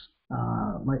cases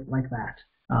like that.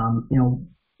 You know,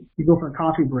 you go for a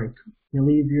coffee break, you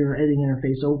leave your editing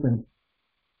interface open.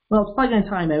 Well, it's probably going to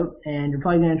time out, and you're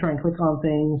probably going to try and click on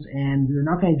things, and you're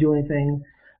not going to do anything,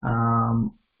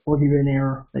 or give you an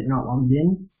error that you're not logged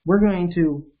in. We're going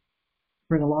to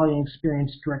bring a login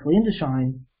experience directly into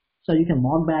Shine, so you can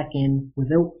log back in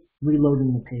without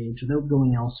reloading the page, without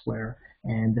going elsewhere,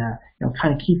 and you know,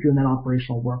 kind of keep you in that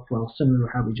operational workflow, similar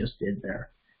to how we just did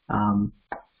there.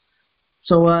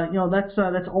 So you know, that's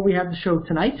all we have to show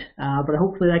tonight. But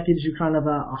hopefully that gives you kind of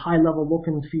a high-level look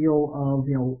and feel of,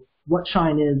 you know, what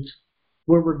Shine is,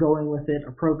 where we're going with it,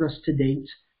 our progress to date.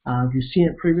 If you've seen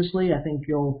it previously, I think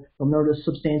you'll notice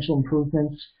substantial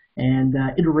improvements and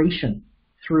iteration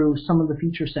through some of the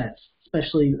feature sets,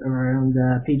 especially around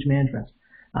page management.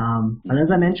 And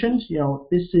as I mentioned, you know,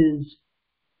 this is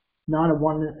not a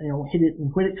one, you know, hit it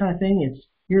and quit it kind of thing. It's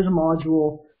here's a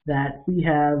module that we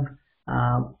have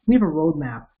a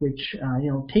roadmap which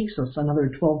you know, takes us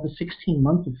another 12 to 16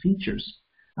 months of features.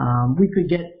 We could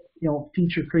get, you know,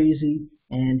 feature crazy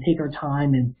and take our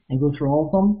time and go through all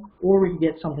of them, or we could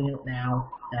get something out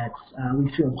now that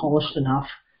we feel polished enough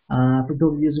for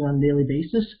people to be using on a daily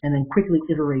basis, and then quickly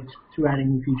iterate through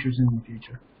adding new features in the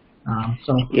future.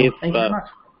 So thank you very much.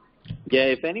 Yeah,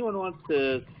 if anyone wants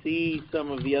to see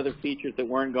some of the other features that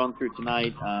weren't gone through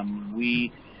tonight,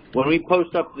 when we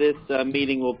post up this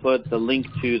meeting, we'll put the link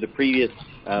to the previous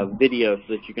video so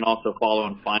that you can also follow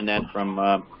and find that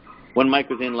from when Mike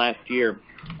was in last year.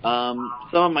 Some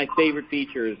of my favorite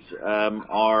features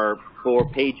are for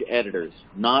page editors,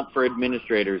 not for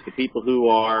administrators, the people who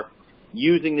are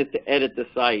using this to edit the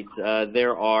site.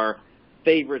 There are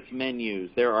favorites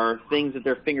menus. There are things at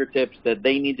their fingertips that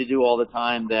they need to do all the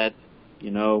time that,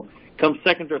 you know, come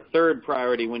second or third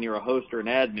priority when you're a host or an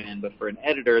admin, but for an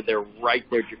editor, they're right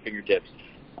there at your fingertips.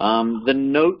 The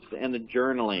notes and the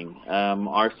journaling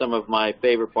are some of my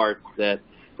favorite parts that,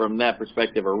 from that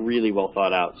perspective, are really well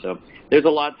thought out. So there's a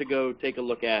lot to go take a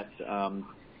look at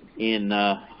in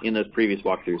those previous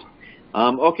walkthroughs.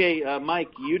 Okay,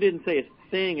 Mike, you didn't say a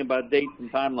thing about dates and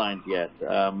timelines yet.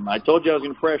 I told you I was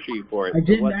going to pressure you for it. I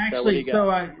didn't actually.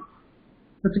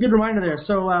 That's a good reminder there.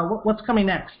 So what's coming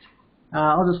next?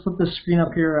 I'll just flip this screen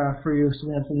up here for you so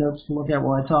we have some notes to look at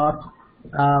while I talk.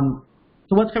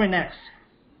 So what's coming next?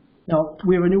 Now,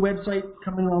 we have a new website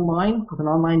coming online with an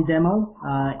online demo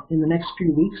in the next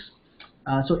few weeks,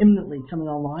 so imminently coming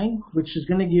online, which is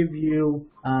going to give you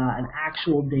an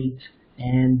actual date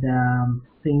and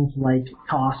things like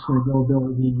cost and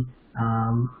availability,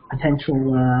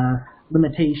 potential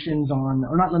limitations on,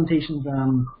 or not limitations,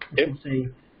 I should say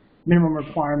minimum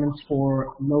requirements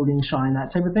for loading Shine,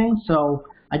 that type of thing. So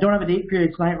I don't have a date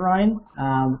period tonight, Ryan.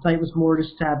 Tonight was more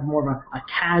just to have more of a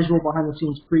casual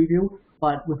behind-the-scenes preview.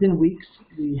 But within weeks,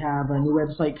 we have a new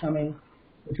website coming,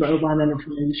 which will outline that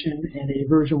information, and a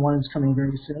version 1 is coming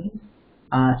very soon.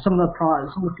 Some of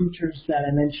the features that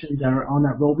I mentioned are on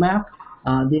that roadmap.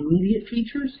 The immediate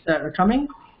features that are coming,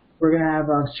 we're going to have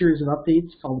a series of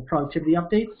updates called productivity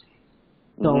updates.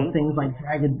 So things like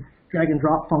drag and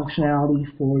drop functionality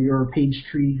for your page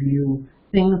tree view,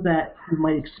 things that you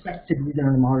might expect to be done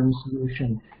in a modern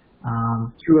solution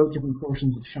throughout different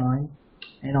portions of Shine.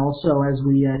 And also, as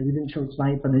we didn't show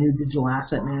tonight, but a new digital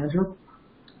asset manager.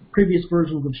 Previous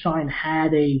versions of Shine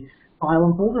had a file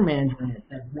and folder manager in it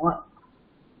that brought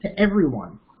to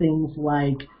everyone things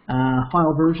like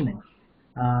file versioning.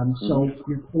 So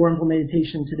your core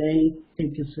implementation today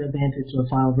takes advantage of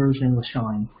file versioning with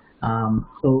Shine.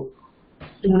 So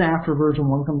soon after version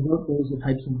 1 comes out, those are the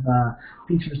types of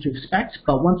features to expect.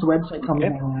 But once the website comes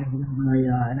online, we're going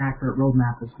to have an accurate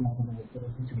roadmap as well that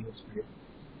will continue this for you.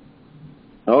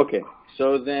 Okay,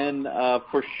 so then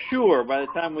for sure, by the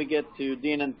time we get to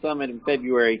DNN Summit in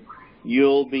February,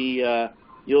 you'll be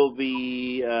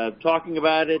talking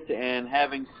about it and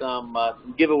having some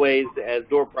giveaways as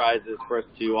door prizes for us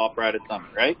to offer out at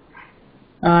Summit, right?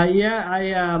 Yeah,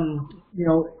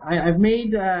 I've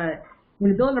made when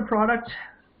you're building a product,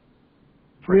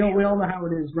 we all know how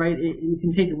it is, right? It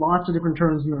can take lots of different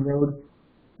turns in the road.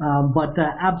 But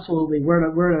absolutely,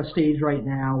 we're at a stage right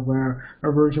now where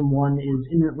our version 1 is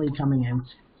imminently coming in,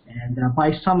 and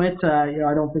by Summit,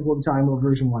 I don't think we'll be talking about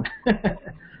version 1.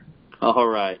 All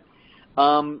right.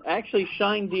 Actually,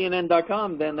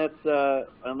 shinednn.com. Then that's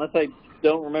unless I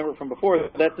don't remember from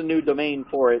before, that's a new domain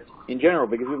for it in general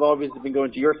because we've obviously been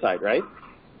going to your site, right?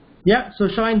 Yeah. So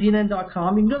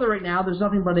shinednn.com. You can go there right now. There's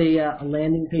nothing but a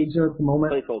landing page there at the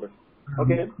moment. Placeholder.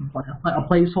 Okay. A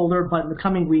placeholder, but in the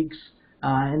coming weeks.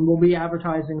 And we'll be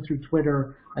advertising through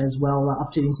Twitter as well,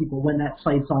 updating people when that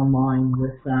site's online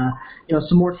with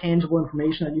some more tangible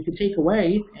information that you can take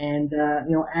away and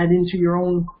add into your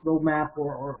own roadmap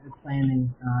or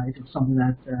planning if it's something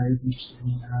that is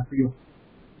interesting for you.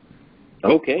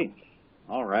 Okay,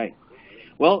 all right.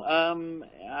 Well,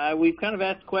 we've kind of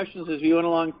asked questions as we went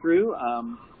along through.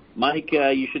 Mike,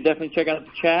 you should definitely check out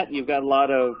the chat. You've got a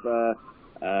lot of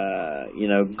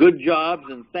good jobs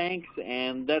and thanks,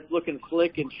 and that's looking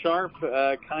slick and sharp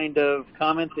kind of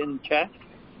comments in the chat.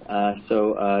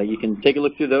 So you can take a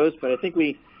look through those. But I think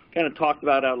we kind of talked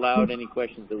about out loud any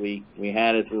questions that we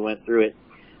had as we went through it.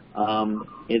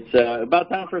 It's about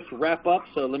time for us to wrap up.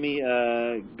 So let me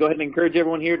go ahead and encourage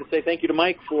everyone here to say thank you to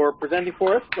Mike for presenting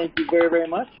for us. Thank you very, very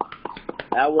much.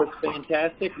 That was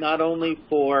fantastic, not only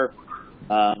for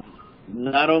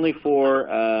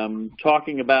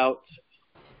talking about.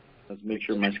 Let's make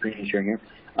sure my screen is sharing here.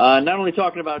 Not only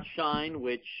talking about Shine,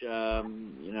 which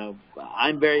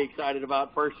I'm very excited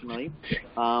about personally,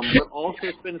 but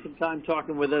also spending some time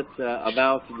talking with us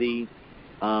about the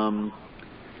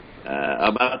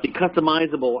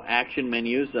customizable action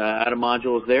menus out of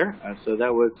modules there. So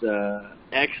that was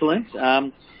excellent.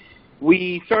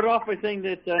 We started off by saying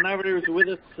that nobody was with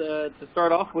us to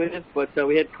start off with, but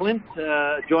we had Clint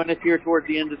join us here towards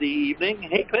the end of the evening.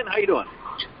 Hey, Clint, how you doing?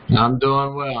 I'm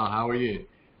doing well. How are you?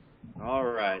 All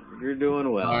right, you're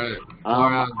doing well. All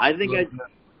right. I think a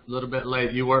little bit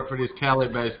late. You work for these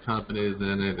Cali-based companies,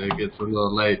 and it gets a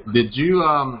little late. Did you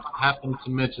happen to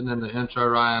mention in the intro,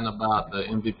 Ryan, about the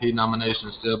MVP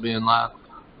nomination still being live?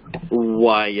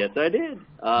 Why, yes, I did.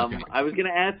 Okay. I was going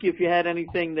to ask you if you had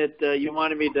anything that you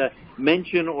wanted me to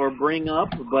mention or bring up,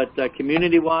 but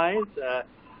community-wise,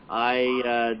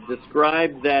 I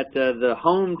described that the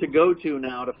home to go to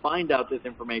now to find out this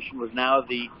information was now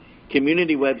the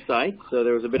community website, so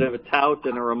there was a bit of a tout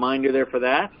and a reminder there for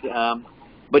that.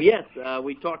 But yes,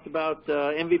 we talked about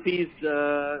MVP's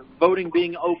voting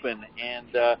being open,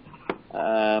 and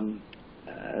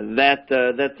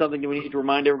that's something that we need to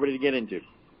remind everybody to get into.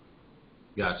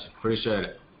 Gotcha. Appreciate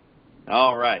it.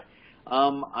 All right.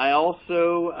 I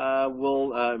also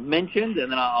will mention,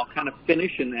 and then I'll kind of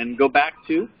finish and go back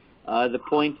to the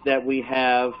point that we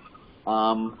have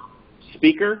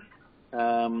speaker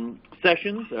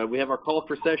sessions. We have our call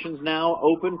for sessions now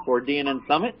open for DNN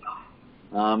Summit,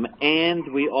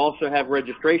 and we also have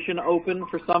registration open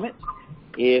for Summit.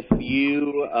 If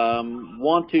you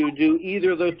want to do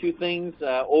either of those two things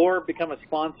or become a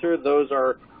sponsor, those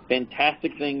are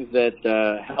fantastic things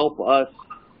that help us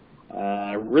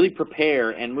really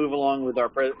prepare and move along with our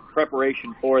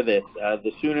preparation for this.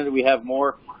 The sooner that we have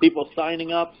more people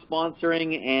signing up,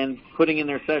 sponsoring, and putting in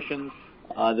their sessions,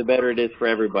 the better it is for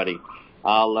everybody.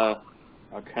 I'll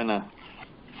kind of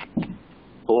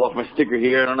pull off my sticker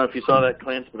here. I don't know if you saw that,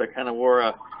 Clint, but I kind of wore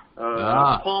a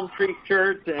palm tree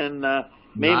shirt and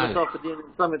made myself a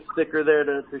DNN Summit sticker there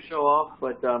to show off.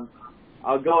 But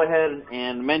I'll go ahead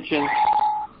and mention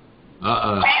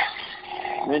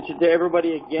to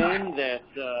everybody again that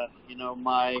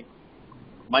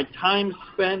my time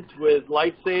spent with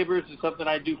lightsabers is something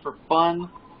I do for fun.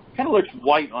 Kind of looks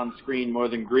white on screen more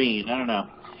than green. I don't know.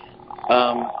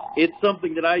 It's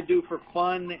something that I do for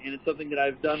fun, and it's something that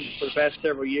I've done for the past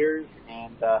several years.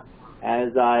 And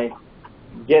as I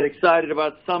get excited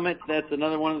about Summit, that's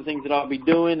another one of the things that I'll be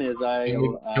doing.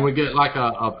 Can we get like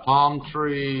a palm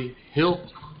tree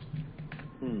hilt?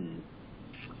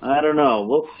 I don't know.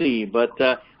 We'll see. But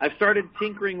I've started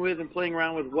tinkering with and playing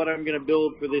around with what I'm going to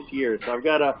build for this year. So I've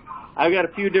got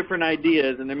a few different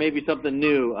ideas, and there may be something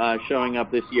new showing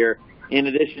up this year, in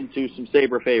addition to some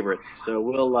Saber favorites. So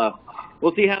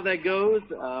we'll see how that goes.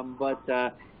 But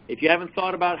if you haven't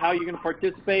thought about how you're going to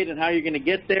participate and how you're going to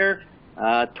get there,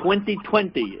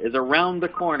 2020 is around the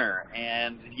corner,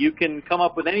 and you can come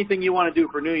up with anything you want to do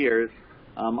for New Year's.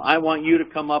 I want you to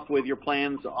come up with your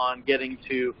plans on getting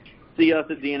to see us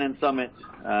at DNN Summit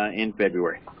in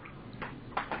February.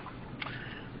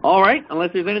 All right,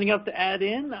 unless there's anything else to add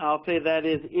in, I'll say that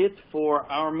is it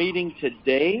for our meeting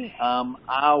today.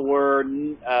 Our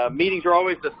meetings are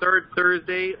always the third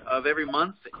Thursday of every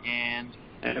month, and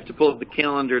I have to pull up the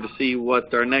calendar to see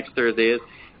what our next Thursday is.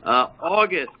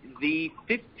 August the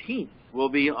 15th will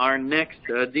be our next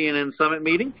DNN Summit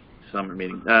meeting.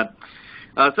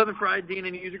 Southern Fried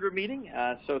DNN User Group meeting.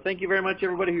 So thank you very much,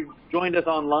 everybody who joined us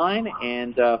online,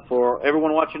 and for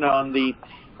everyone watching on the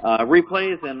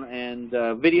replays and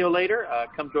video later,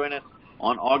 come join us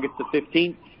on August the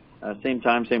 15th, same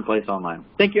time, same place online.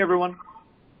 Thank you, everyone.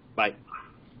 Bye.